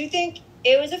what I do think.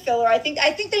 It was a filler. I think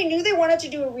they knew they wanted to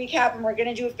do a recap and we're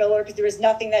going to do a filler because there was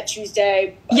nothing that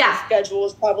Tuesday. Yeah. The schedule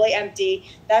was probably empty.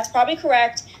 That's probably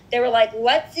correct. They were like,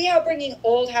 let's see how bringing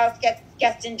Old House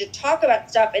gets in to talk about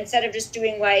stuff instead of just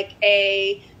doing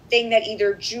a thing that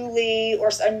either Julie or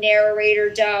a narrator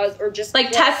does or just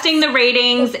testing the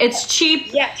ratings. It's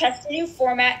cheap. Yeah, test a new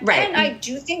format. Right. And I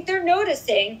do think they're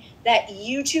noticing that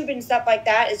YouTube and stuff like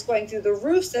that is going through the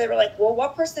roof. So they were like, well,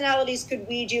 what personalities could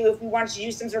we do if we wanted to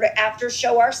do some sort of after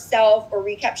show ourselves or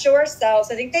recap show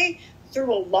ourselves? I think they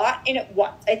threw a lot in at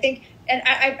once. I think, and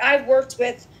I've worked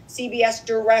with CBS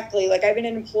directly. I've been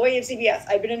an employee of CBS.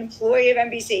 I've been an employee of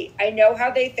NBC. I know how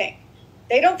they think.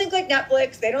 They don't think like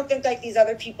Netflix. They don't think like these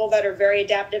other people that are very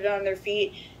adaptive and on their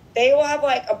feet. They will have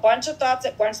a bunch of thoughts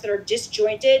at once that are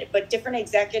disjointed, but different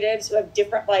executives who have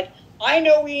different I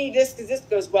know we need this because this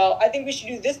goes well. I think we should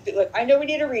do this. I know we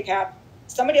need a recap.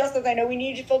 Somebody else says, I know we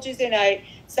need a full Tuesday night.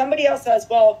 Somebody else says,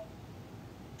 well,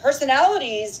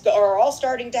 personalities are all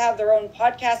starting to have their own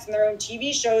podcasts and their own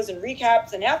TV shows and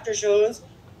recaps and after shows.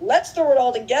 Let's throw it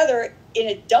all together in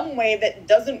a dumb way that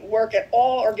doesn't work at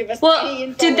all or give us any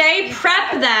info. Did they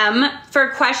prep them for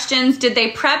questions? Did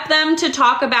they prep them to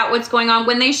talk about what's going on?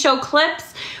 When they show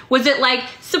clips, was it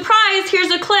surprise,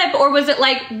 here's a clip? Or was it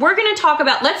we're going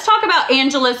to let's talk about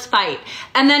Angela's fight.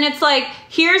 And then it's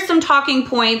here's some talking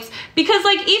points. Because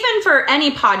even for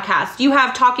any podcast, you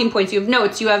have talking points, you have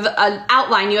notes, you have an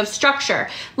outline, you have structure.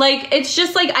 It's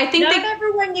just I think not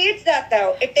everyone needs that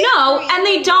though. If they and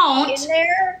they don't. In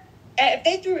there, if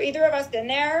they threw either of us in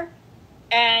there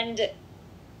and,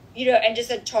 and just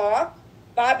said talk,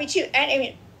 Bobby too,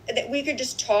 and we could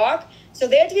just talk. So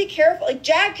they have to be careful.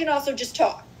 Jag can also just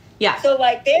talk. Yeah. So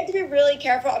they have to be really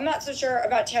careful. I'm not so sure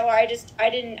about Taylor. I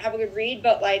didn't have a good read,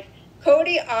 but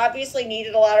Cody obviously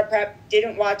needed a lot of prep,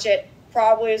 didn't watch it,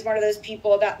 probably was one of those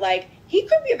people that he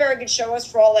could be a very good show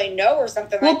host for all I know or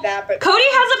something like that. But Cody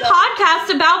has a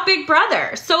podcast about Big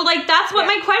Brother. So that's what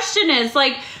my question is.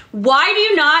 Why do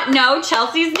you not know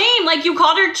Chelsea's name? You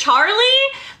called her Charlie?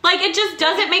 It just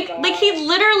doesn't make, he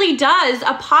literally does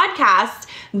a podcast,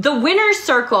 The Winner's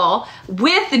Circle,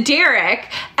 with Derek,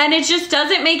 and it just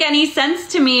doesn't make any sense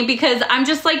to me because I'm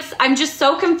just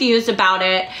so confused about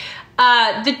it.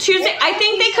 The Tuesday, I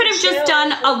think they could have just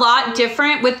done a lot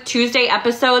different with Tuesday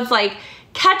episodes,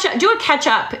 do a catch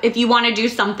up if you want to do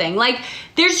something.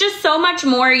 There's just so much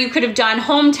more you could have done,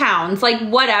 hometowns,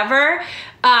 whatever.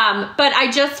 But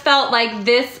I just felt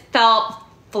this felt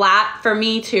flat for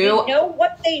me too. You know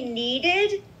what they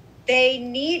needed? They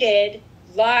needed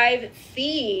live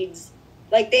feeds.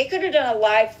 They could have done a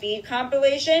live feed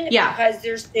compilation. Yeah. Because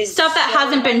there's stuff that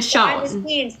hasn't been shown.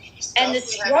 And the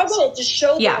struggle to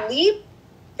show the leap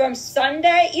from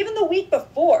Sunday, even the week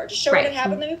before, to show what had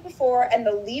happened the week before, and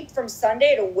the leap from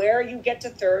Sunday to where you get to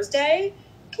Thursday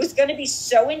was going to be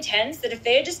so intense that if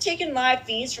they had just taken live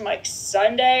feeds from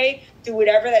Sunday through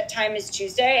whatever that time is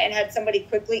Tuesday and had somebody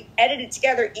quickly edit it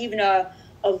together, even a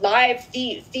live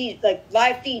feed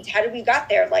live feeds, how did we got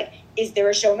there? Is there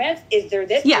a showman? Is there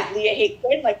this? Yeah. Does Leah hate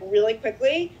Quinn? Really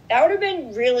quickly? That would have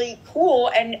been really cool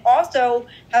and also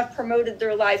have promoted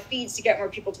their live feeds to get more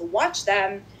people to watch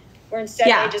them. where instead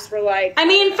Yeah. they just were like, I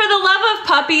mean, for the love of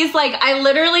puppies, like, I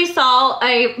literally saw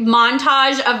a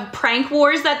montage of prank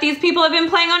wars that these people have been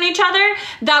playing on each other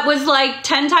that was like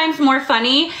 10 times more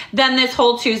funny than this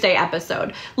whole Tuesday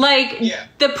episode. Like,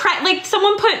 like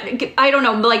someone put, I don't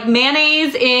know, like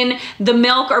mayonnaise in the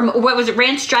milk, or what was it,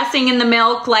 ranch dressing in the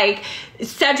milk, like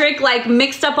Cedric like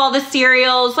mixed up all the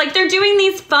cereals. Like, they're doing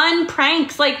these fun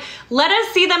pranks. Like, let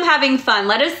us see them having fun.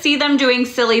 Let us see them doing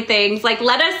silly things. Like,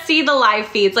 let us see the live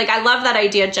feeds. Like, I love that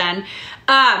idea, Jen.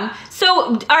 So,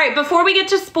 all right, before we get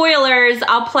to spoilers,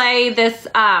 I'll play this,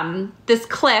 this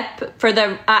clip for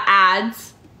the ads.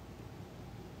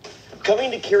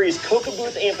 Coming to Carrie's Coca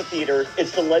Booth Amphitheater,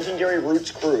 it's the legendary Roots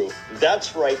crew.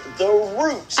 That's right, the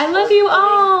Roots. I love you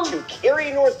all. To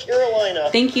Cary, North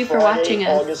Carolina. Thank you for Friday, watching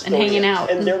us August and hanging 30th.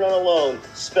 out. And they're not alone.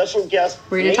 Special guest.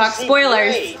 We're going to talk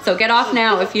spoilers, so get off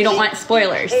now if you don't want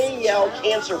spoilers. Hey Yao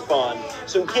Cancer Fund.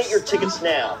 So get your tickets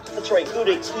now. That's right, go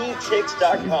to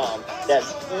etix.com.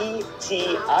 That's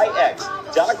ETIX.com.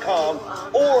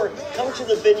 Or come to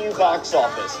the venue box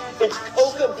office. It's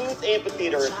Coca Booth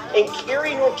Amphitheater in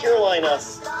Cary, North Carolina,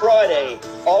 Friday,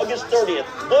 August 30th.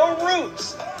 The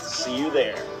Roots. See you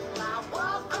there.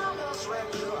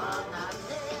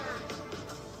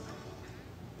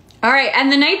 All right,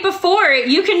 and the night before,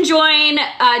 you can join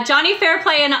Johnny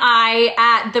Fairplay and I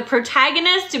at the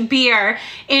Protagonist Beer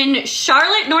in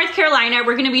Charlotte, North Carolina.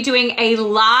 We're going to be doing a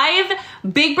live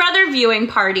Big Brother viewing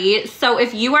party. So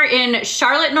if you are in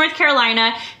Charlotte, North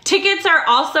Carolina, tickets are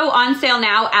also on sale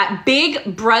now at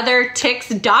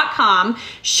BigBrotherTix.com.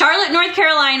 Charlotte, North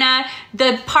Carolina,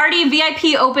 the party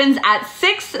VIP opens at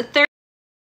 6:30.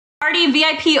 Party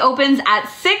VIP opens at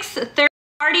 6:30.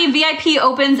 Party VIP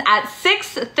opens at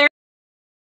 6:30.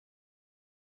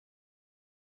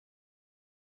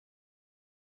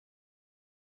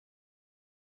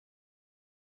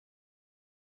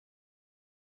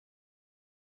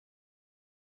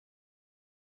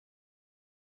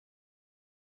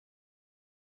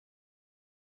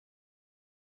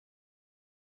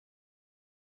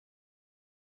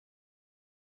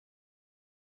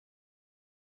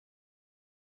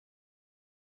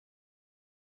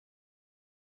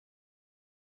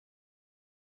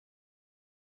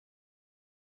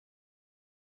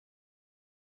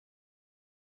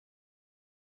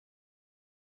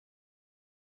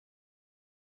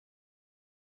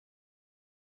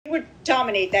 would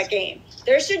dominate that game.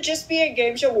 There should just be a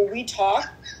game show where we talk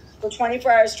for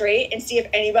 24 hours straight and see if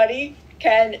anybody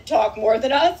can talk more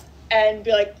than us and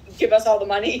be like, give us all the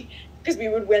money, because we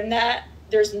would win that.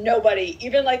 There's nobody,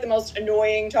 even like the most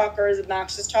annoying talkers,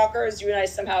 obnoxious talkers, you and I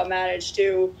somehow managed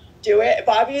to do it.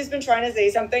 Bobby has been trying to say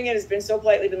something and has been so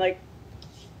politely been like,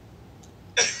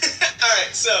 all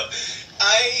right, so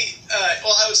I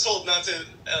was told not to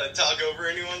talk over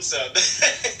anyone, so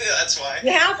that's why.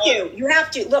 You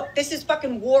have to. Look, this is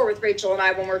fucking war with Rachel and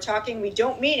I when we're talking. We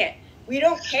don't mean it. We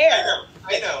don't care.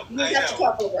 I know. You have to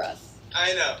talk over us.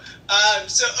 I know.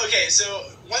 So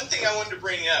one thing I wanted to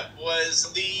bring up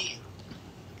was the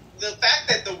fact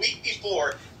that the week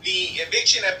before, the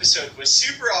eviction episode was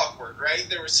super awkward, right?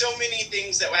 There were so many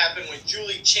things that happened with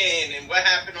Julie Chen and what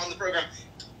happened on the program.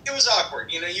 It was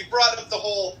awkward. You know, you brought up the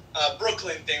whole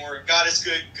Brooklyn thing where God is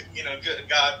good, good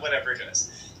God, whatever it is.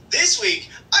 This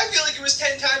week, I feel like it was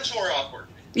 10 times more awkward.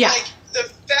 Yeah. Like, the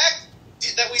fact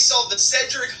that we saw the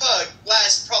Cedric hug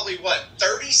last probably,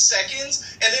 30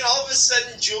 seconds? And then all of a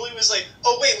sudden, Julie was like,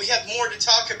 oh, wait, we have more to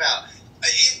talk about.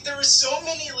 There were so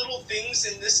many little things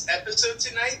in this episode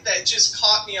tonight that just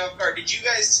caught me off guard. Did you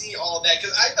guys see all of that?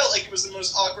 Because I felt like it was the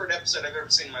most awkward episode I've ever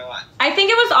seen in my life. I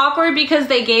think it was awkward because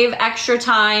they gave extra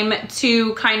time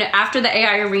to kind of after the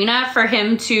AI arena for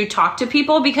him to talk to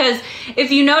people, because if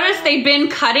you notice, they've been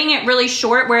cutting it really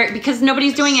short because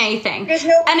nobody's doing anything. And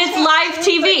it's live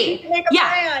TV.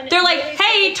 Yeah. They're like,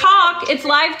 hey, talk. It's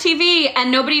live TV.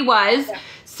 And nobody was. Yeah.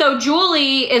 So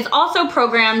Julie is also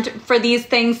programmed for these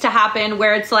things to happen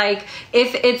where it's like,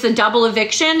 if it's a double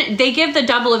eviction, they give the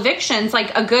double evictions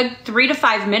like a good 3 to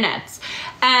 5 minutes.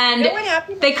 And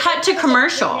they cut to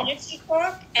commercial.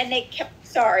 And they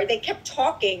kept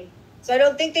talking. So I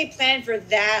don't think they planned for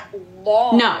that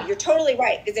long. No. You're totally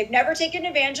right, because they've never taken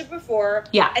advantage of it before.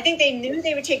 Yeah. I think they knew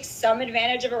they would take some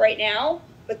advantage of it right now,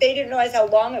 but they didn't realize how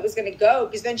long it was going to go,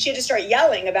 because then she had to start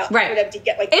yelling about for them to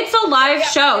get like. It's a live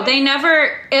show. They never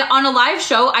on a live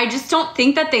show. I just don't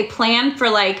think that they plan for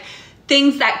like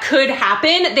things that could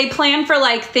happen. They plan for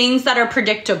like things that are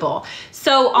predictable.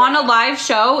 So on a live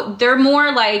show, they're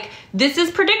more like, this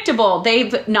is predictable.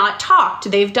 They've not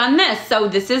talked. They've done this. So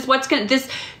this is what's going to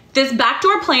this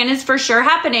backdoor plan is for sure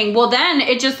happening. Well, then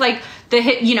it just like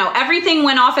everything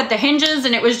went off at the hinges,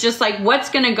 and it was just like, what's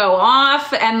going to go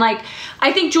off? And like,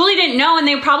 I think Julie didn't know, and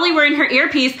they probably were in her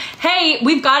earpiece. Hey,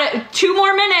 we've got it. 2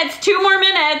 more minutes,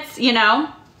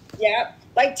 Yeah.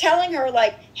 Like telling her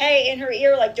like, hey, in her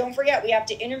ear, like, don't forget, we have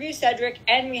to interview Cedric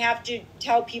and we have to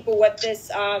tell people what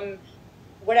this,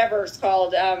 whatever it's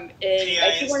called, is.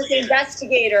 I keep wanting to say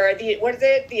investigator. What is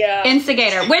it? The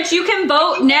instigator, which you can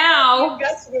vote now.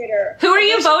 Investigator. Who are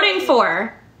you voting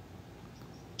for?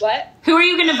 What? Who are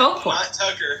you going to vote for? Not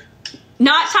Tucker.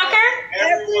 Not Tucker?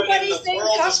 Everybody's saying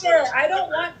Tucker. I don't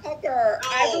want Tucker.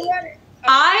 No.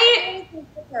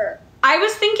 I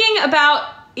was thinking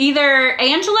about either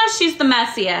Angela, she's the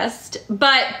messiest,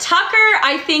 but Tucker,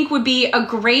 I think, would be a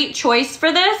great choice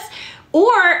for this.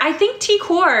 Or I think T.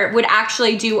 Core would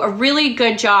actually do a really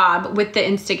good job with the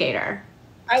instigator.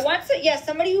 I want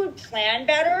somebody who would plan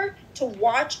better to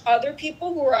watch other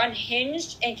people who are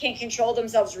unhinged and can't control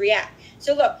themselves react.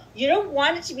 So look, you don't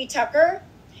want it to be Tucker,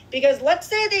 because let's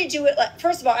say they do it like,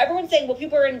 first of all, everyone's saying, well,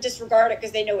 people are going to disregard it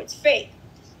because they know it's fake.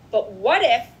 But what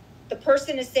if the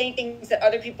person is saying things that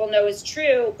other people know is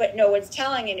true, but no one's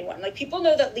telling anyone? Like, people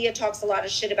know that Leah talks a lot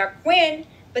of shit about Quinn,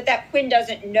 but that Quinn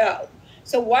doesn't know.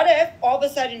 So what if all of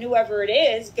a sudden whoever it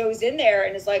is goes in there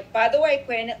and is like, by the way,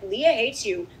 Quinn, Leah hates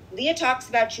you. Leah talks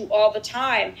about you all the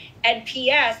time. And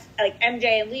P.S., like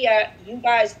MJ and Leah, you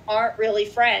guys aren't really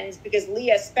friends because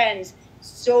Leah spends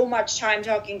so much time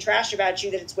talking trash about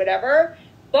you that it's whatever.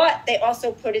 But they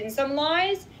also put in some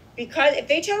lies, because if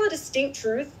they tell a distinct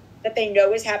truth that they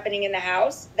know is happening in the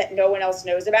house that no one else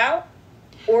knows about,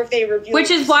 or if they review, which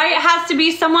is why it has to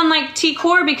be someone like T.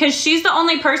 Core, because she's the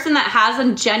only person that has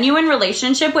a genuine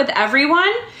relationship with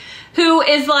everyone, who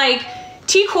is like,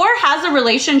 T. Core has a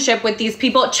relationship with these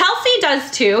people. Chelsea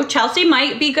does too. Chelsea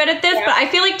might be good at this, but I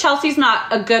feel like Chelsea's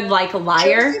not a good like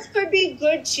liar. Joseph could be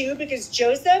good too, because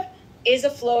Joseph is a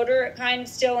floater kind of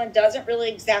still and doesn't really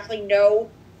exactly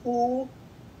know who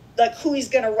he's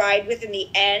going to ride with in the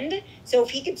end. So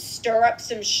if he could stir up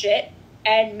some shit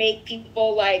and make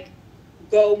people like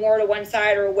go more to one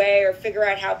side or away, or figure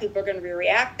out how people are going to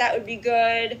react, that would be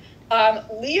good.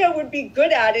 Leah would be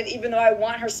good at it, even though I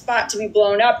want her spot to be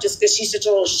blown up just because she's such a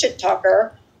little shit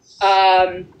talker.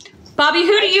 Bobby,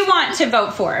 who do you want to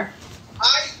vote for?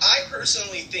 I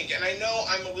personally think, and I know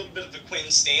I'm a little bit of a Quinn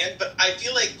stan, but I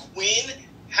feel like Quinn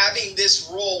having this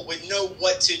role would know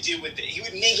what to do with it. He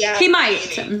would make it. He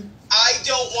might. I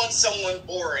don't want someone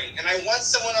boring, and I want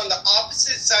someone on the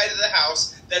opposite side of the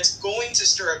house that's going to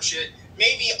stir up shit.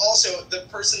 Maybe also the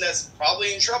person that's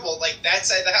probably in trouble, like that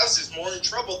side of the house, is more in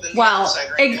trouble than the other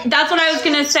side right now. That's what I was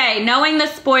going to say. Knowing the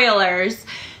spoilers,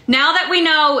 now that we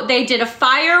know they did a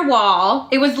firewall,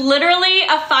 it was literally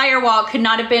a firewall. Could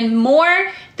not have been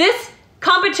more. This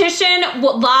competition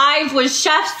live was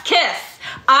chef's kiss.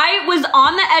 I was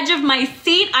on the edge of my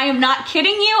seat. I am not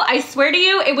kidding you. I swear to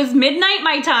you, it was midnight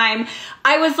my time.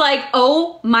 I was like,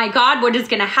 oh my God, what is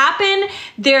going to happen?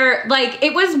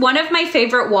 It was one of my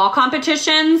favorite wall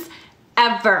competitions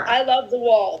ever. I love the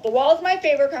wall. The wall is my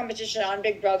favorite competition on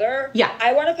Big Brother. Yeah.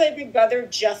 I want to play Big Brother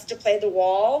just to play the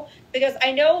wall, because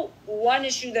I know one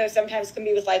issue though sometimes can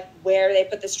be with like where they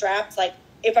put the straps, like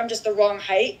if I'm just the wrong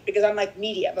height, because I'm like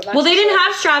medium. Well, they didn't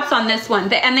have straps on this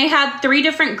one, and they had 3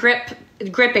 different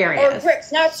grip areas. Or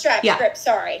grips, not straps, yeah. Grips,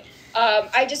 sorry.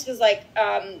 I just was like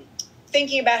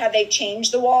thinking about how they've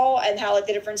changed the wall and how like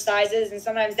the different sizes, and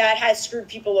sometimes that has screwed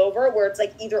people over, where it's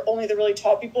like either only the really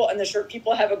tall people and the short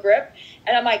people have a grip.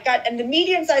 And I'm like, God, and the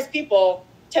medium-sized people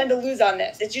tend to lose on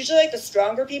this. It's usually like the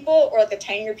stronger people or like the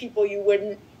tinier people you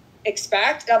wouldn't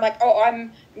expect. And I'm like,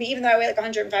 even though I weigh like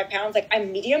 105 pounds, like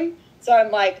I'm medium. So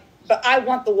I'm like, but I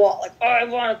want the wall. Like, I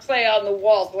want to play on the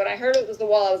wall. So when I heard it was the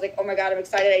wall, I was like, oh my God, I'm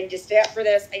excited. I need to stay up for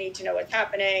this. I need to know what's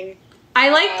happening. I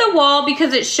like the wall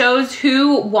because it shows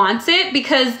who wants it.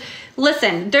 Because,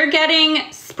 listen, they're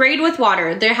getting sprayed with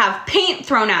water. They have paint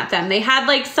thrown at them. They had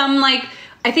like some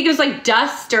I think it was like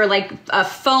dust or like a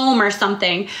foam or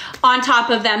something on top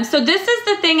of them. So this is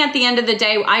the thing at the end of the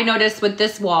day I noticed with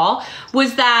this wall,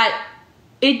 was that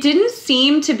it didn't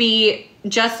seem to be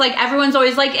just like everyone's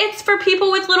always like, it's for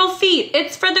people with little feet.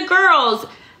 It's for the girls.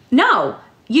 No.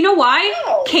 You know why?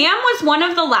 No. Cam was one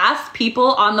of the last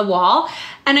people on the wall.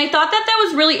 And I thought that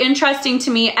was really interesting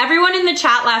to me. Everyone in the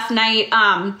chat last night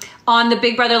on the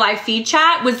Big Brother Live feed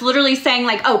chat was literally saying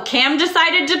like, oh, Cam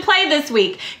decided to play this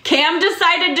week. Cam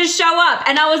decided to show up.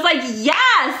 And I was like,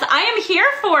 yes, I am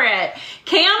here for it.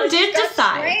 Cam did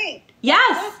decide. Strength.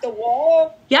 Yes. The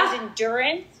wall. Yeah. His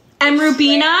endurance. And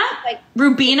Rubina, Like,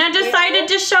 Rubina decided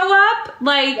to show up.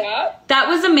 Like, that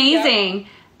was amazing.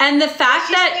 And the fact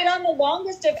She that stayed on the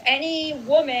longest of any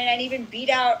woman and even beat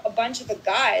out a bunch of the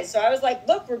guys. So I was like,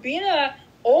 look, Rubina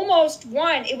almost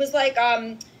won. It was like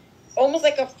almost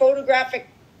like a photographic.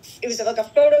 It was like a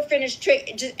photo finish trick.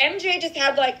 MJ just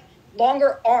had like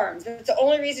longer arms. That's the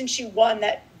only reason she won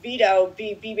that veto.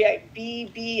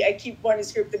 I keep wanting to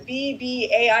script the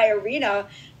BBAI arena.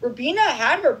 Rubina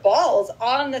had her balls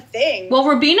on the thing. well,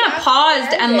 Rubina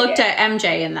paused and looked at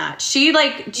MJ in that. She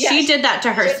did that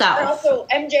to herself. Also,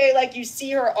 MJ, like you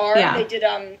see her arm. Yeah. They did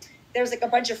there's like a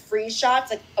bunch of freeze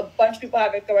shots. Like a bunch of people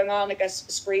have it going on, like a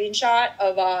screenshot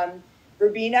of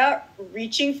Rubina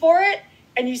reaching for it,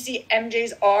 and you see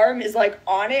MJ's arm is like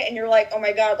on it, and you're like, oh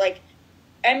my god, like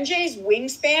MJ's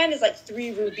wingspan is like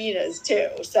 3 Rubinas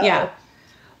too. So Yeah.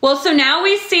 Well, so now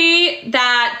we see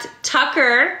that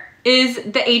Tucker is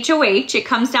the HOH. It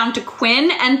comes down to Quinn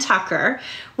and Tucker,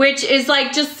 which is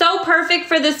like just so perfect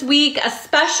for this week,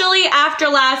 especially after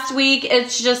last week.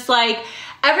 It's just like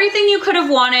everything you could have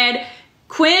wanted.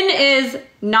 Quinn is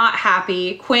not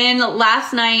happy. Quinn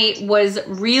last night was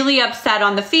really upset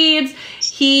on the feeds.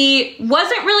 He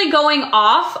wasn't really going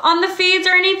off on the feeds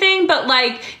or anything, but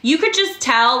like you could just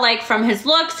tell like from his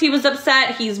looks, he was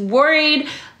upset. He's worried,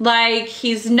 like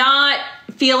he's not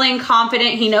feeling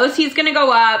confident. He knows he's going to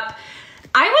go up.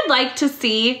 I would like to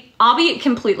see, I'll be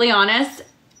completely honest,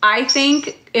 I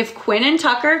think if Quinn and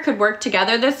Tucker could work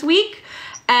together this week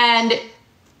and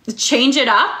change it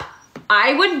up,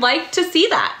 I would like to see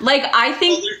that. Like, I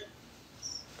think...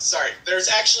 Well, there's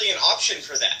actually an option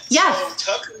for that. Yes.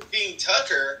 So Tucker, being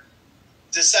Tucker,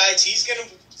 decides he's going to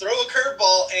throw a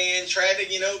curveball and try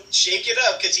to, shake it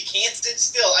up because he can't sit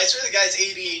still. I swear the guy's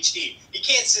ADHD. He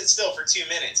can't sit still for 2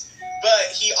 minutes.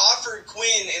 But he offered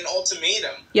Quinn an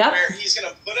ultimatum where he's going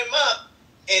to put him up,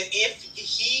 and if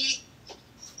he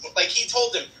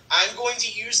told him, I'm going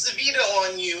to use the veto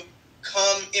on you,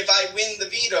 come if I win the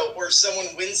veto or if someone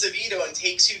wins the veto and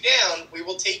takes you down, we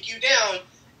will take you down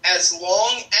as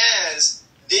long as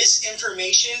this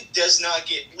information does not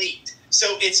get leaked.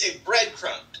 So it's a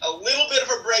breadcrumb, a little bit of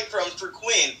a breadcrumb for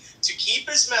Quinn to keep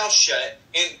his mouth shut.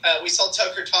 And we saw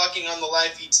Tucker talking on the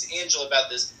live feed to Angela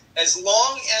about this. As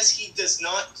long as he does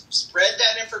not spread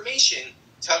that information,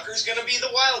 Tucker's going to be the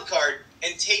wild card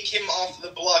and take him off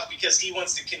the block because he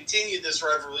wants to continue this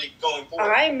rivalry going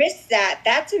forward. I missed that.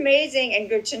 That's amazing and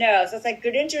good to know. So it's like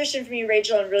good intuition from you,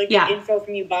 Rachel, and really good info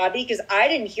from you, Bobby, because I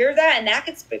didn't hear that, and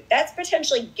that's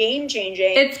potentially game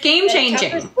changing. It's game changing.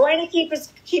 Tucker's going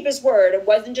to keep his word. It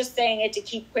wasn't just saying it to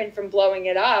keep Quinn from blowing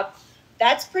it up.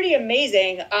 That's pretty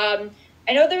amazing.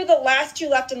 I know they were the last 2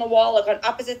 left on the wall, like on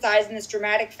opposite sides in this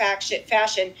dramatic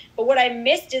fashion. But what I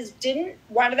missed is, didn't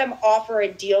one of them offer a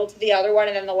deal to the other one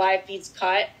and then the live feeds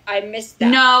cut? I missed that.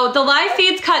 No, the live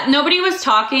feeds cut. Nobody was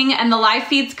talking, and the live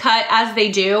feeds cut as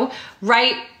they do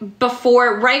right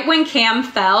when Cam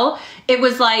fell. It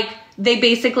was like they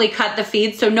basically cut the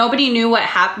feed, so nobody knew what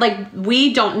happened. Like,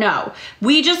 we don't know.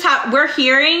 We're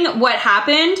hearing what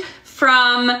happened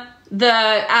from the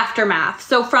aftermath.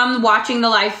 So from watching the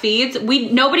live feeds,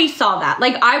 nobody saw that.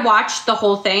 Like, I watched the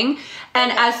whole thing,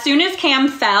 and as soon as Cam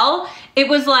fell, it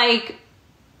was like,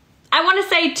 I want to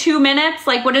say 2 minutes.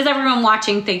 Like, what does everyone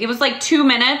watching think? It was like 2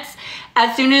 minutes.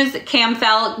 As soon as Cam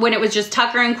fell, when it was just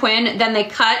Tucker and Quinn, then they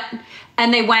cut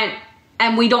and they went,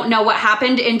 and we don't know what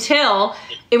happened until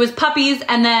it was puppies,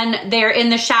 and then they're in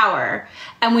the shower,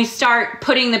 and we start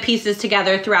putting the pieces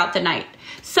together throughout the night.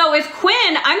 So if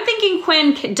I'm thinking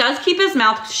Quinn does keep his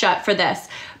mouth shut for this,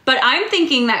 but I'm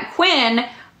thinking that Quinn,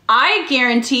 I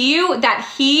guarantee you that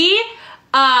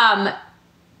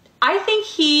I think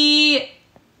he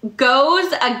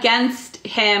goes against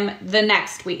him the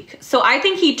next week. So I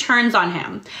think he turns on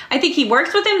him. I think he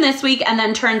works with him this week and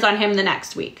then turns on him the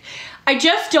next week. I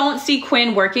just don't see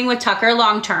Quinn working with Tucker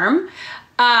long term.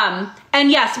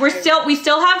 And yes, we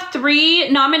still have 3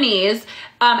 nominees.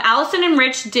 Allison and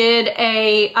Rich did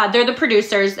they're the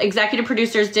producers, executive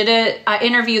producers, did a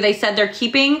interview. They said they're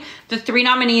keeping the 3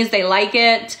 nominees. They like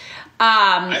it.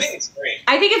 I think it's great.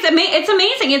 I think it's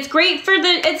amazing. It's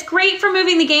great for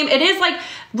moving the game. It is like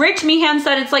Rich Meehan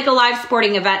said, it's like a live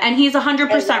sporting event, and he's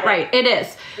 100% right. It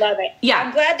is. Love it. Yeah.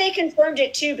 I'm glad they confirmed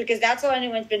it too, because that's all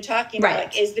anyone's been talking about. Right.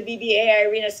 Like, is the BBAI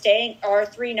arena staying? Are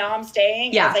 3 noms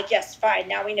staying? Yeah. I was like, yes, fine.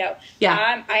 Now we know.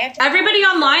 Yeah. I have to. Everybody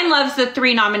online loves the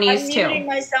 3 nominees too. I'm muting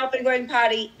myself and going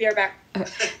potty. Be right back.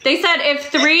 They said if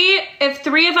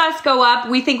three of us go up,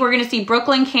 we think we're going to see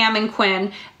Brooklyn, Cam, and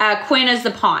Quinn. Quinn is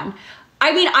the pawn.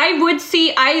 I mean, I would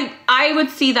see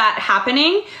that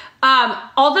happening.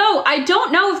 Although I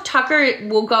don't know if Tucker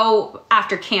will go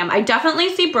after Cam. I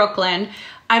definitely see Brooklyn.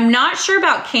 I'm not sure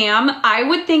about Cam. I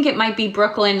would think it might be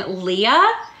Brooklyn, Leah,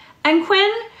 and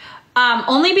Quinn.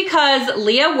 Only because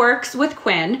Leah works with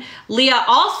Quinn. Leah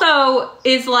also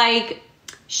is like,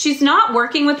 she's not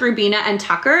working with Rubina and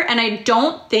Tucker, and I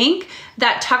don't think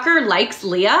that Tucker likes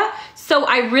Leah. So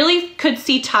I really could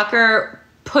see Tucker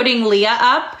putting Leah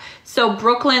up. So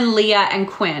Brooklyn, Leah, and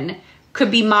Quinn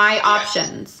could be my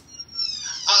options.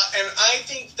 And I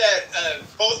think that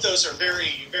both those are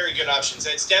very, very good options.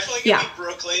 It's definitely going to be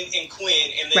Brooklyn and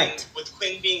Quinn, and then with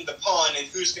Quinn being the pawn, and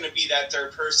who's going to be that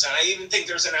third person. I even think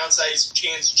there's an outsized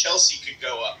chance Chelsea could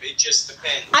go up. It just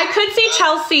depends. I could see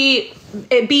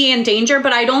Chelsea be in danger,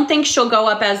 but I don't think she'll go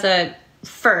up as a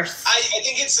first. I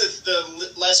think it's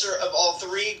the lesser of all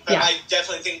three, but I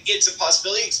definitely think it's a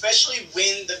possibility, especially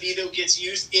when the veto gets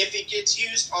used. If it gets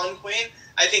used on Quinn,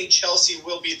 I think Chelsea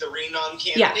will be the renom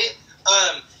candidate.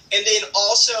 And then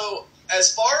also,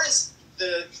 as far as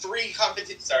the three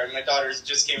sorry, my daughters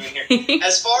just came in here.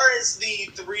 As far as the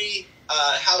three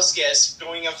house guests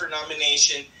going up for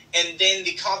nomination, and then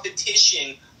the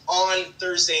competition on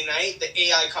Thursday night, the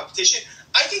AI competition,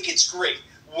 I think it's great.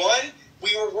 One,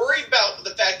 we were worried about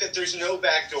the fact that there's no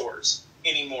back doors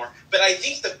anymore. But I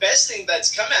think the best thing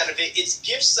that's come out of it is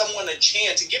gives someone a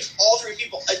chance. It gives all three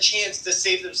people a chance to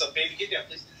save themselves. Baby, get down,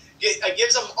 please. It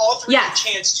gives them all three a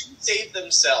chance to save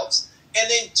themselves. And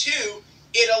then two,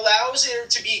 it allows there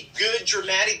to be good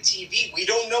dramatic TV. We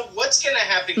don't know what's going to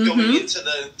happen going into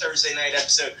the Thursday night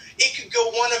episode. It could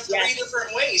go one of three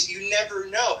different ways. You never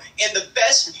know. And the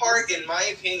best part, in my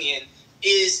opinion,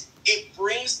 is it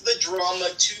brings the drama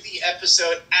to the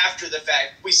episode after the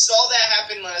fact. We saw that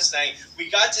happen last night. We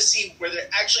got to see where they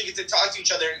actually get to talk to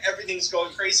each other and everything's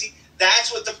going crazy.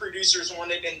 That's what the producers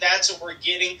wanted, and that's what we're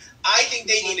getting. I think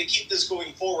they need to keep this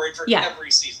going forward for every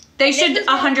season. They should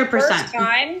 100%. First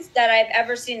times that I've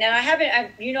ever seen, and I haven't.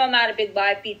 I'm not a big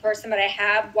live feed person, but I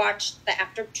have watched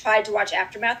tried to watch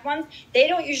Aftermath ones. They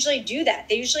don't usually do that.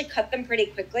 They usually cut them pretty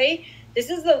quickly. This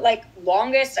is the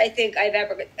longest I think I've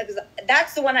ever.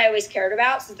 That's the one I always cared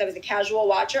about since I was a casual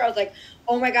watcher. I was like,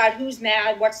 oh my god, who's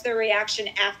mad? What's their reaction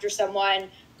after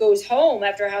someone goes home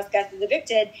after a house guest is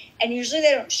evicted? And usually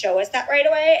they don't show us that right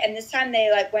away. And this time they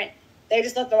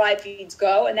just let the live feeds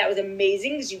go, and that was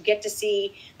amazing because you get to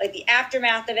see the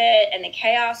aftermath of it and the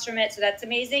chaos from it. So that's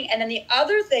amazing. And then the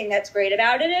other thing that's great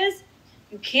about it is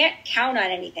you can't count on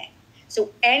anything.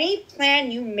 So any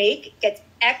plan you make gets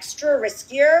extra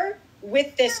riskier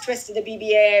with this twist of the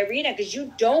BBA arena because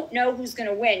you don't know who's going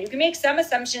to win. You can make some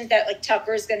assumptions that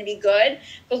Tucker is going to be good,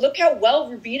 but look how well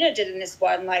Rubina did in this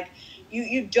one.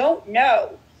 You don't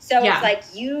know. So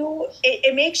it's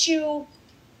it makes you,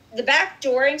 the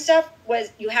backdooring stuff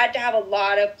was, you had to have a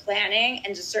lot of planning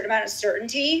and a certain amount of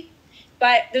certainty,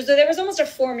 but there was almost a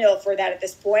formula for that at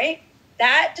this point.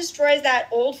 That destroys that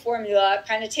old formula,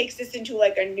 kind of takes this into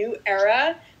a new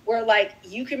era where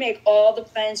you can make all the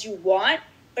plans you want,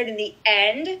 but in the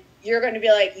end, you're going to be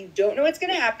you don't know what's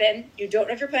going to happen. You don't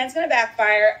know if your plan's going to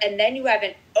backfire. And then you have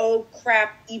an, oh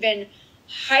crap, even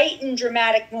heightened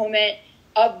dramatic moment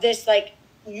of this,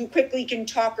 you quickly can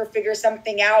talk or figure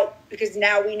something out because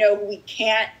now we know who we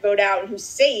can't vote out and who's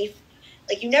safe.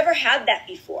 You never had that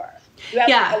before. You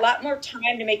have a lot more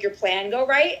time to make your plan go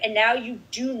right, and now you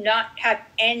do not have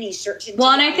any certainty. Well,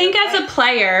 and I think as a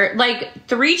player,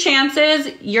 3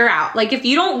 chances, you're out. If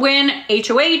you don't win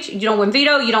HOH, you don't win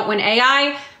veto, you don't win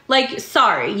AI,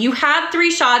 sorry, you had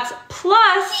 3 shots,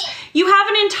 plus you have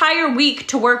an entire week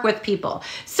to work with people.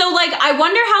 So, I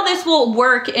wonder how this will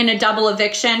work in a double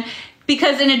eviction,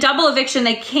 because in a double eviction,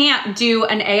 they can't do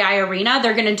an AI arena.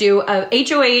 They're going to do a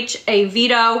HOH, a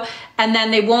veto, and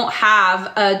then they won't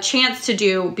have a chance to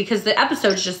do, because the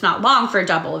episode's just not long for a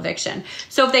double eviction.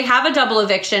 So if they have a double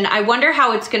eviction, I wonder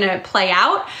how it's going to play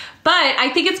out. But I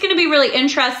think it's going to be really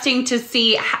interesting to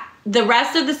see the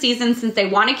rest of the season, since they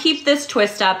want to keep this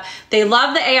twist up. They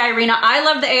love the AI arena. I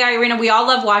love the AI arena. We all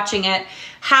love watching it.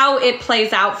 How it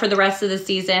plays out for the rest of the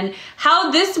season. How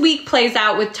this week plays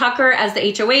out with Tucker as the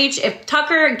HOH. If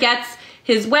Tucker gets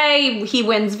his way, he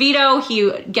wins veto,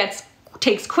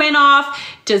 takes Quinn off.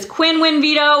 Does Quinn win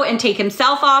veto and take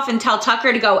himself off and tell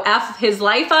Tucker to go F his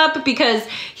life up because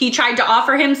he tried to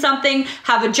offer him something,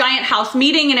 have a giant house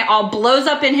meeting, and it all blows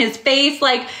up in his face?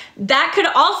 That could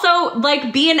also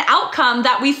be an outcome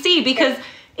that we see, because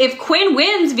if Quinn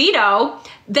wins veto,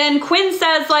 then Quinn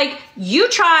says, you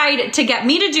tried to get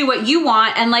me to do what you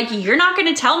want, and you're not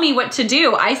going to tell me what to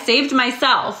do. I saved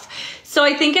myself. So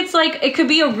I think it's it could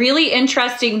be a really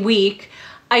interesting week.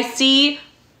 I see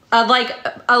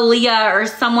a Leah or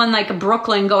someone like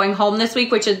Brooklyn going home this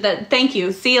week, which is thank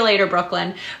you. See you later,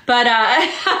 Brooklyn. But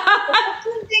the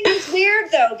Brooklyn thing is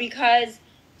weird though, because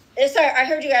Sorry, I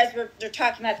heard you guys were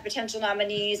talking about the potential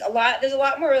nominees. There's a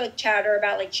lot more like chatter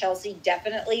about like Chelsea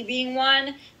definitely being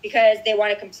one because they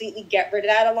want to completely get rid of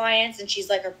that alliance, and she's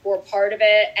like a core part of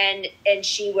it. And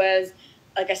she was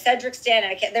like a Cedric stan,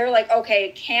 and they were like,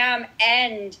 okay, Cam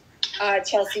and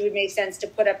Chelsea would make sense to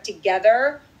put up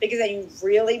together because then you'd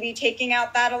really be taking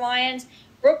out that alliance.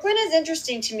 Brooklyn is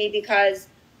interesting to me because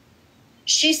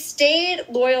she stayed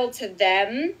loyal to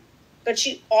them, but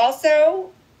she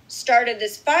also started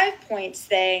this 5 points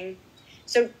thing.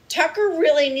 So Tucker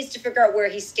really needs to figure out where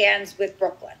he stands with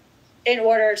Brooklyn in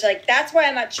order to like, that's why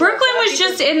I'm not sure. Brooklyn was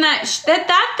just in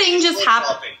that thing just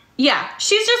happened. Yeah,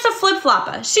 she's just a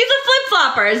flip-flopper. She's a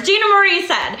flip-flopper, as Gina Marie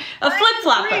said. A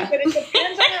flip-flopper. But it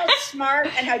depends on how smart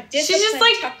and how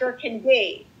disciplined Tucker can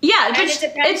be. Yeah, and but it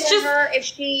depends on her if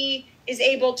she is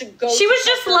able to go. She was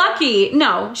just lucky.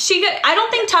 No, I don't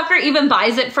think Tucker even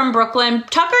buys it from Brooklyn.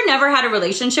 Tucker never had a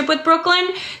relationship with Brooklyn,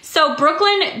 so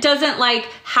Brooklyn doesn't like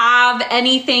have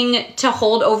anything to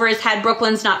hold over his head.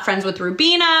 Brooklyn's not friends with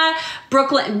Rubina.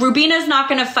 Rubina's not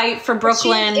going to fight for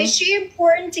Brooklyn. Is she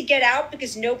important to get out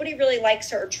because nobody really likes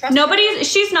her or trusts her?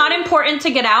 She's not important to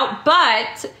get out,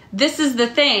 but this is the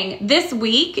thing. This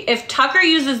week, if Tucker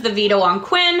uses the veto on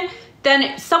Quinn,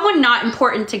 then someone not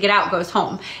important to get out goes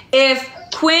home. If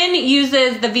Quinn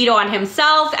uses the veto on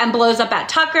himself and blows up at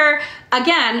Tucker,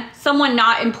 again, someone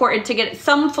not important to get,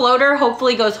 some floater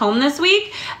hopefully goes home this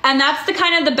week. And that's the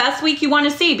kind of the best week you want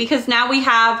to see because now we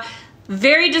have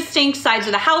very distinct sides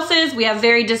of the houses. We have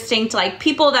very distinct like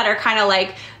people that are kind of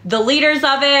like the leaders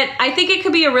of it. I think it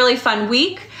could be a really fun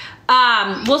week.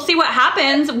 We'll see what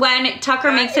happens when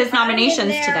Tucker makes his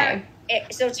nominations today.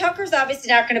 So Tucker's obviously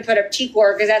not going to put up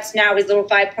T-Core because that's now his little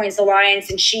 5 points alliance.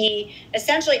 And she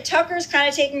essentially, Tucker's kind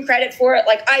of taking credit for it.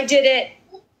 Like, I did it.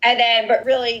 And then, but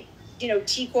really, you know,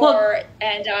 T-Core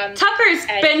and Tucker's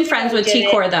been friends with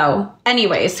T-Core though.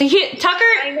 Anyway, so Tucker,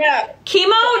 I know.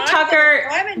 Chemo, so Tucker,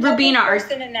 Rubina are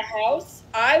person in the house.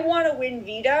 I want to win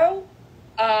veto.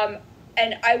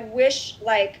 And I wish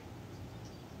like,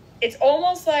 it's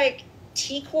almost like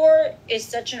T-Core is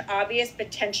such an obvious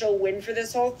potential win for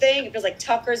this whole thing. It feels like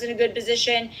Tucker's in a good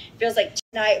position. It feels like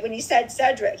tonight when he said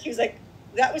Cedric, he was like,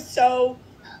 that was so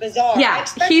bizarre. Yeah,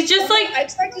 he's just like... I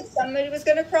expected somebody was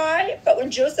going to cry, but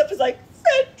when Joseph was like,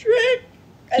 Cedric,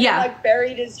 and then like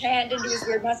buried his hand into his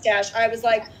weird mustache, I was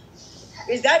like,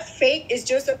 is that fake? Is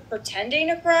Joseph pretending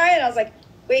to cry? And I was like,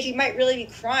 wait, he might really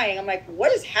be crying. I'm like,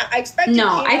 what is happening? I expected...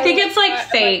 No, I think it's like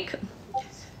fake.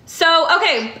 So,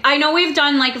 okay, I know we've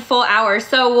done like a full hour,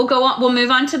 so we'll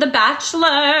move on to The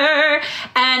Bachelor.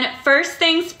 And first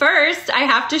things first, I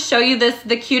have to show you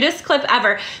the cutest clip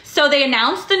ever. So they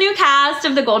announced the new cast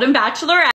of The Golden Bachelorette.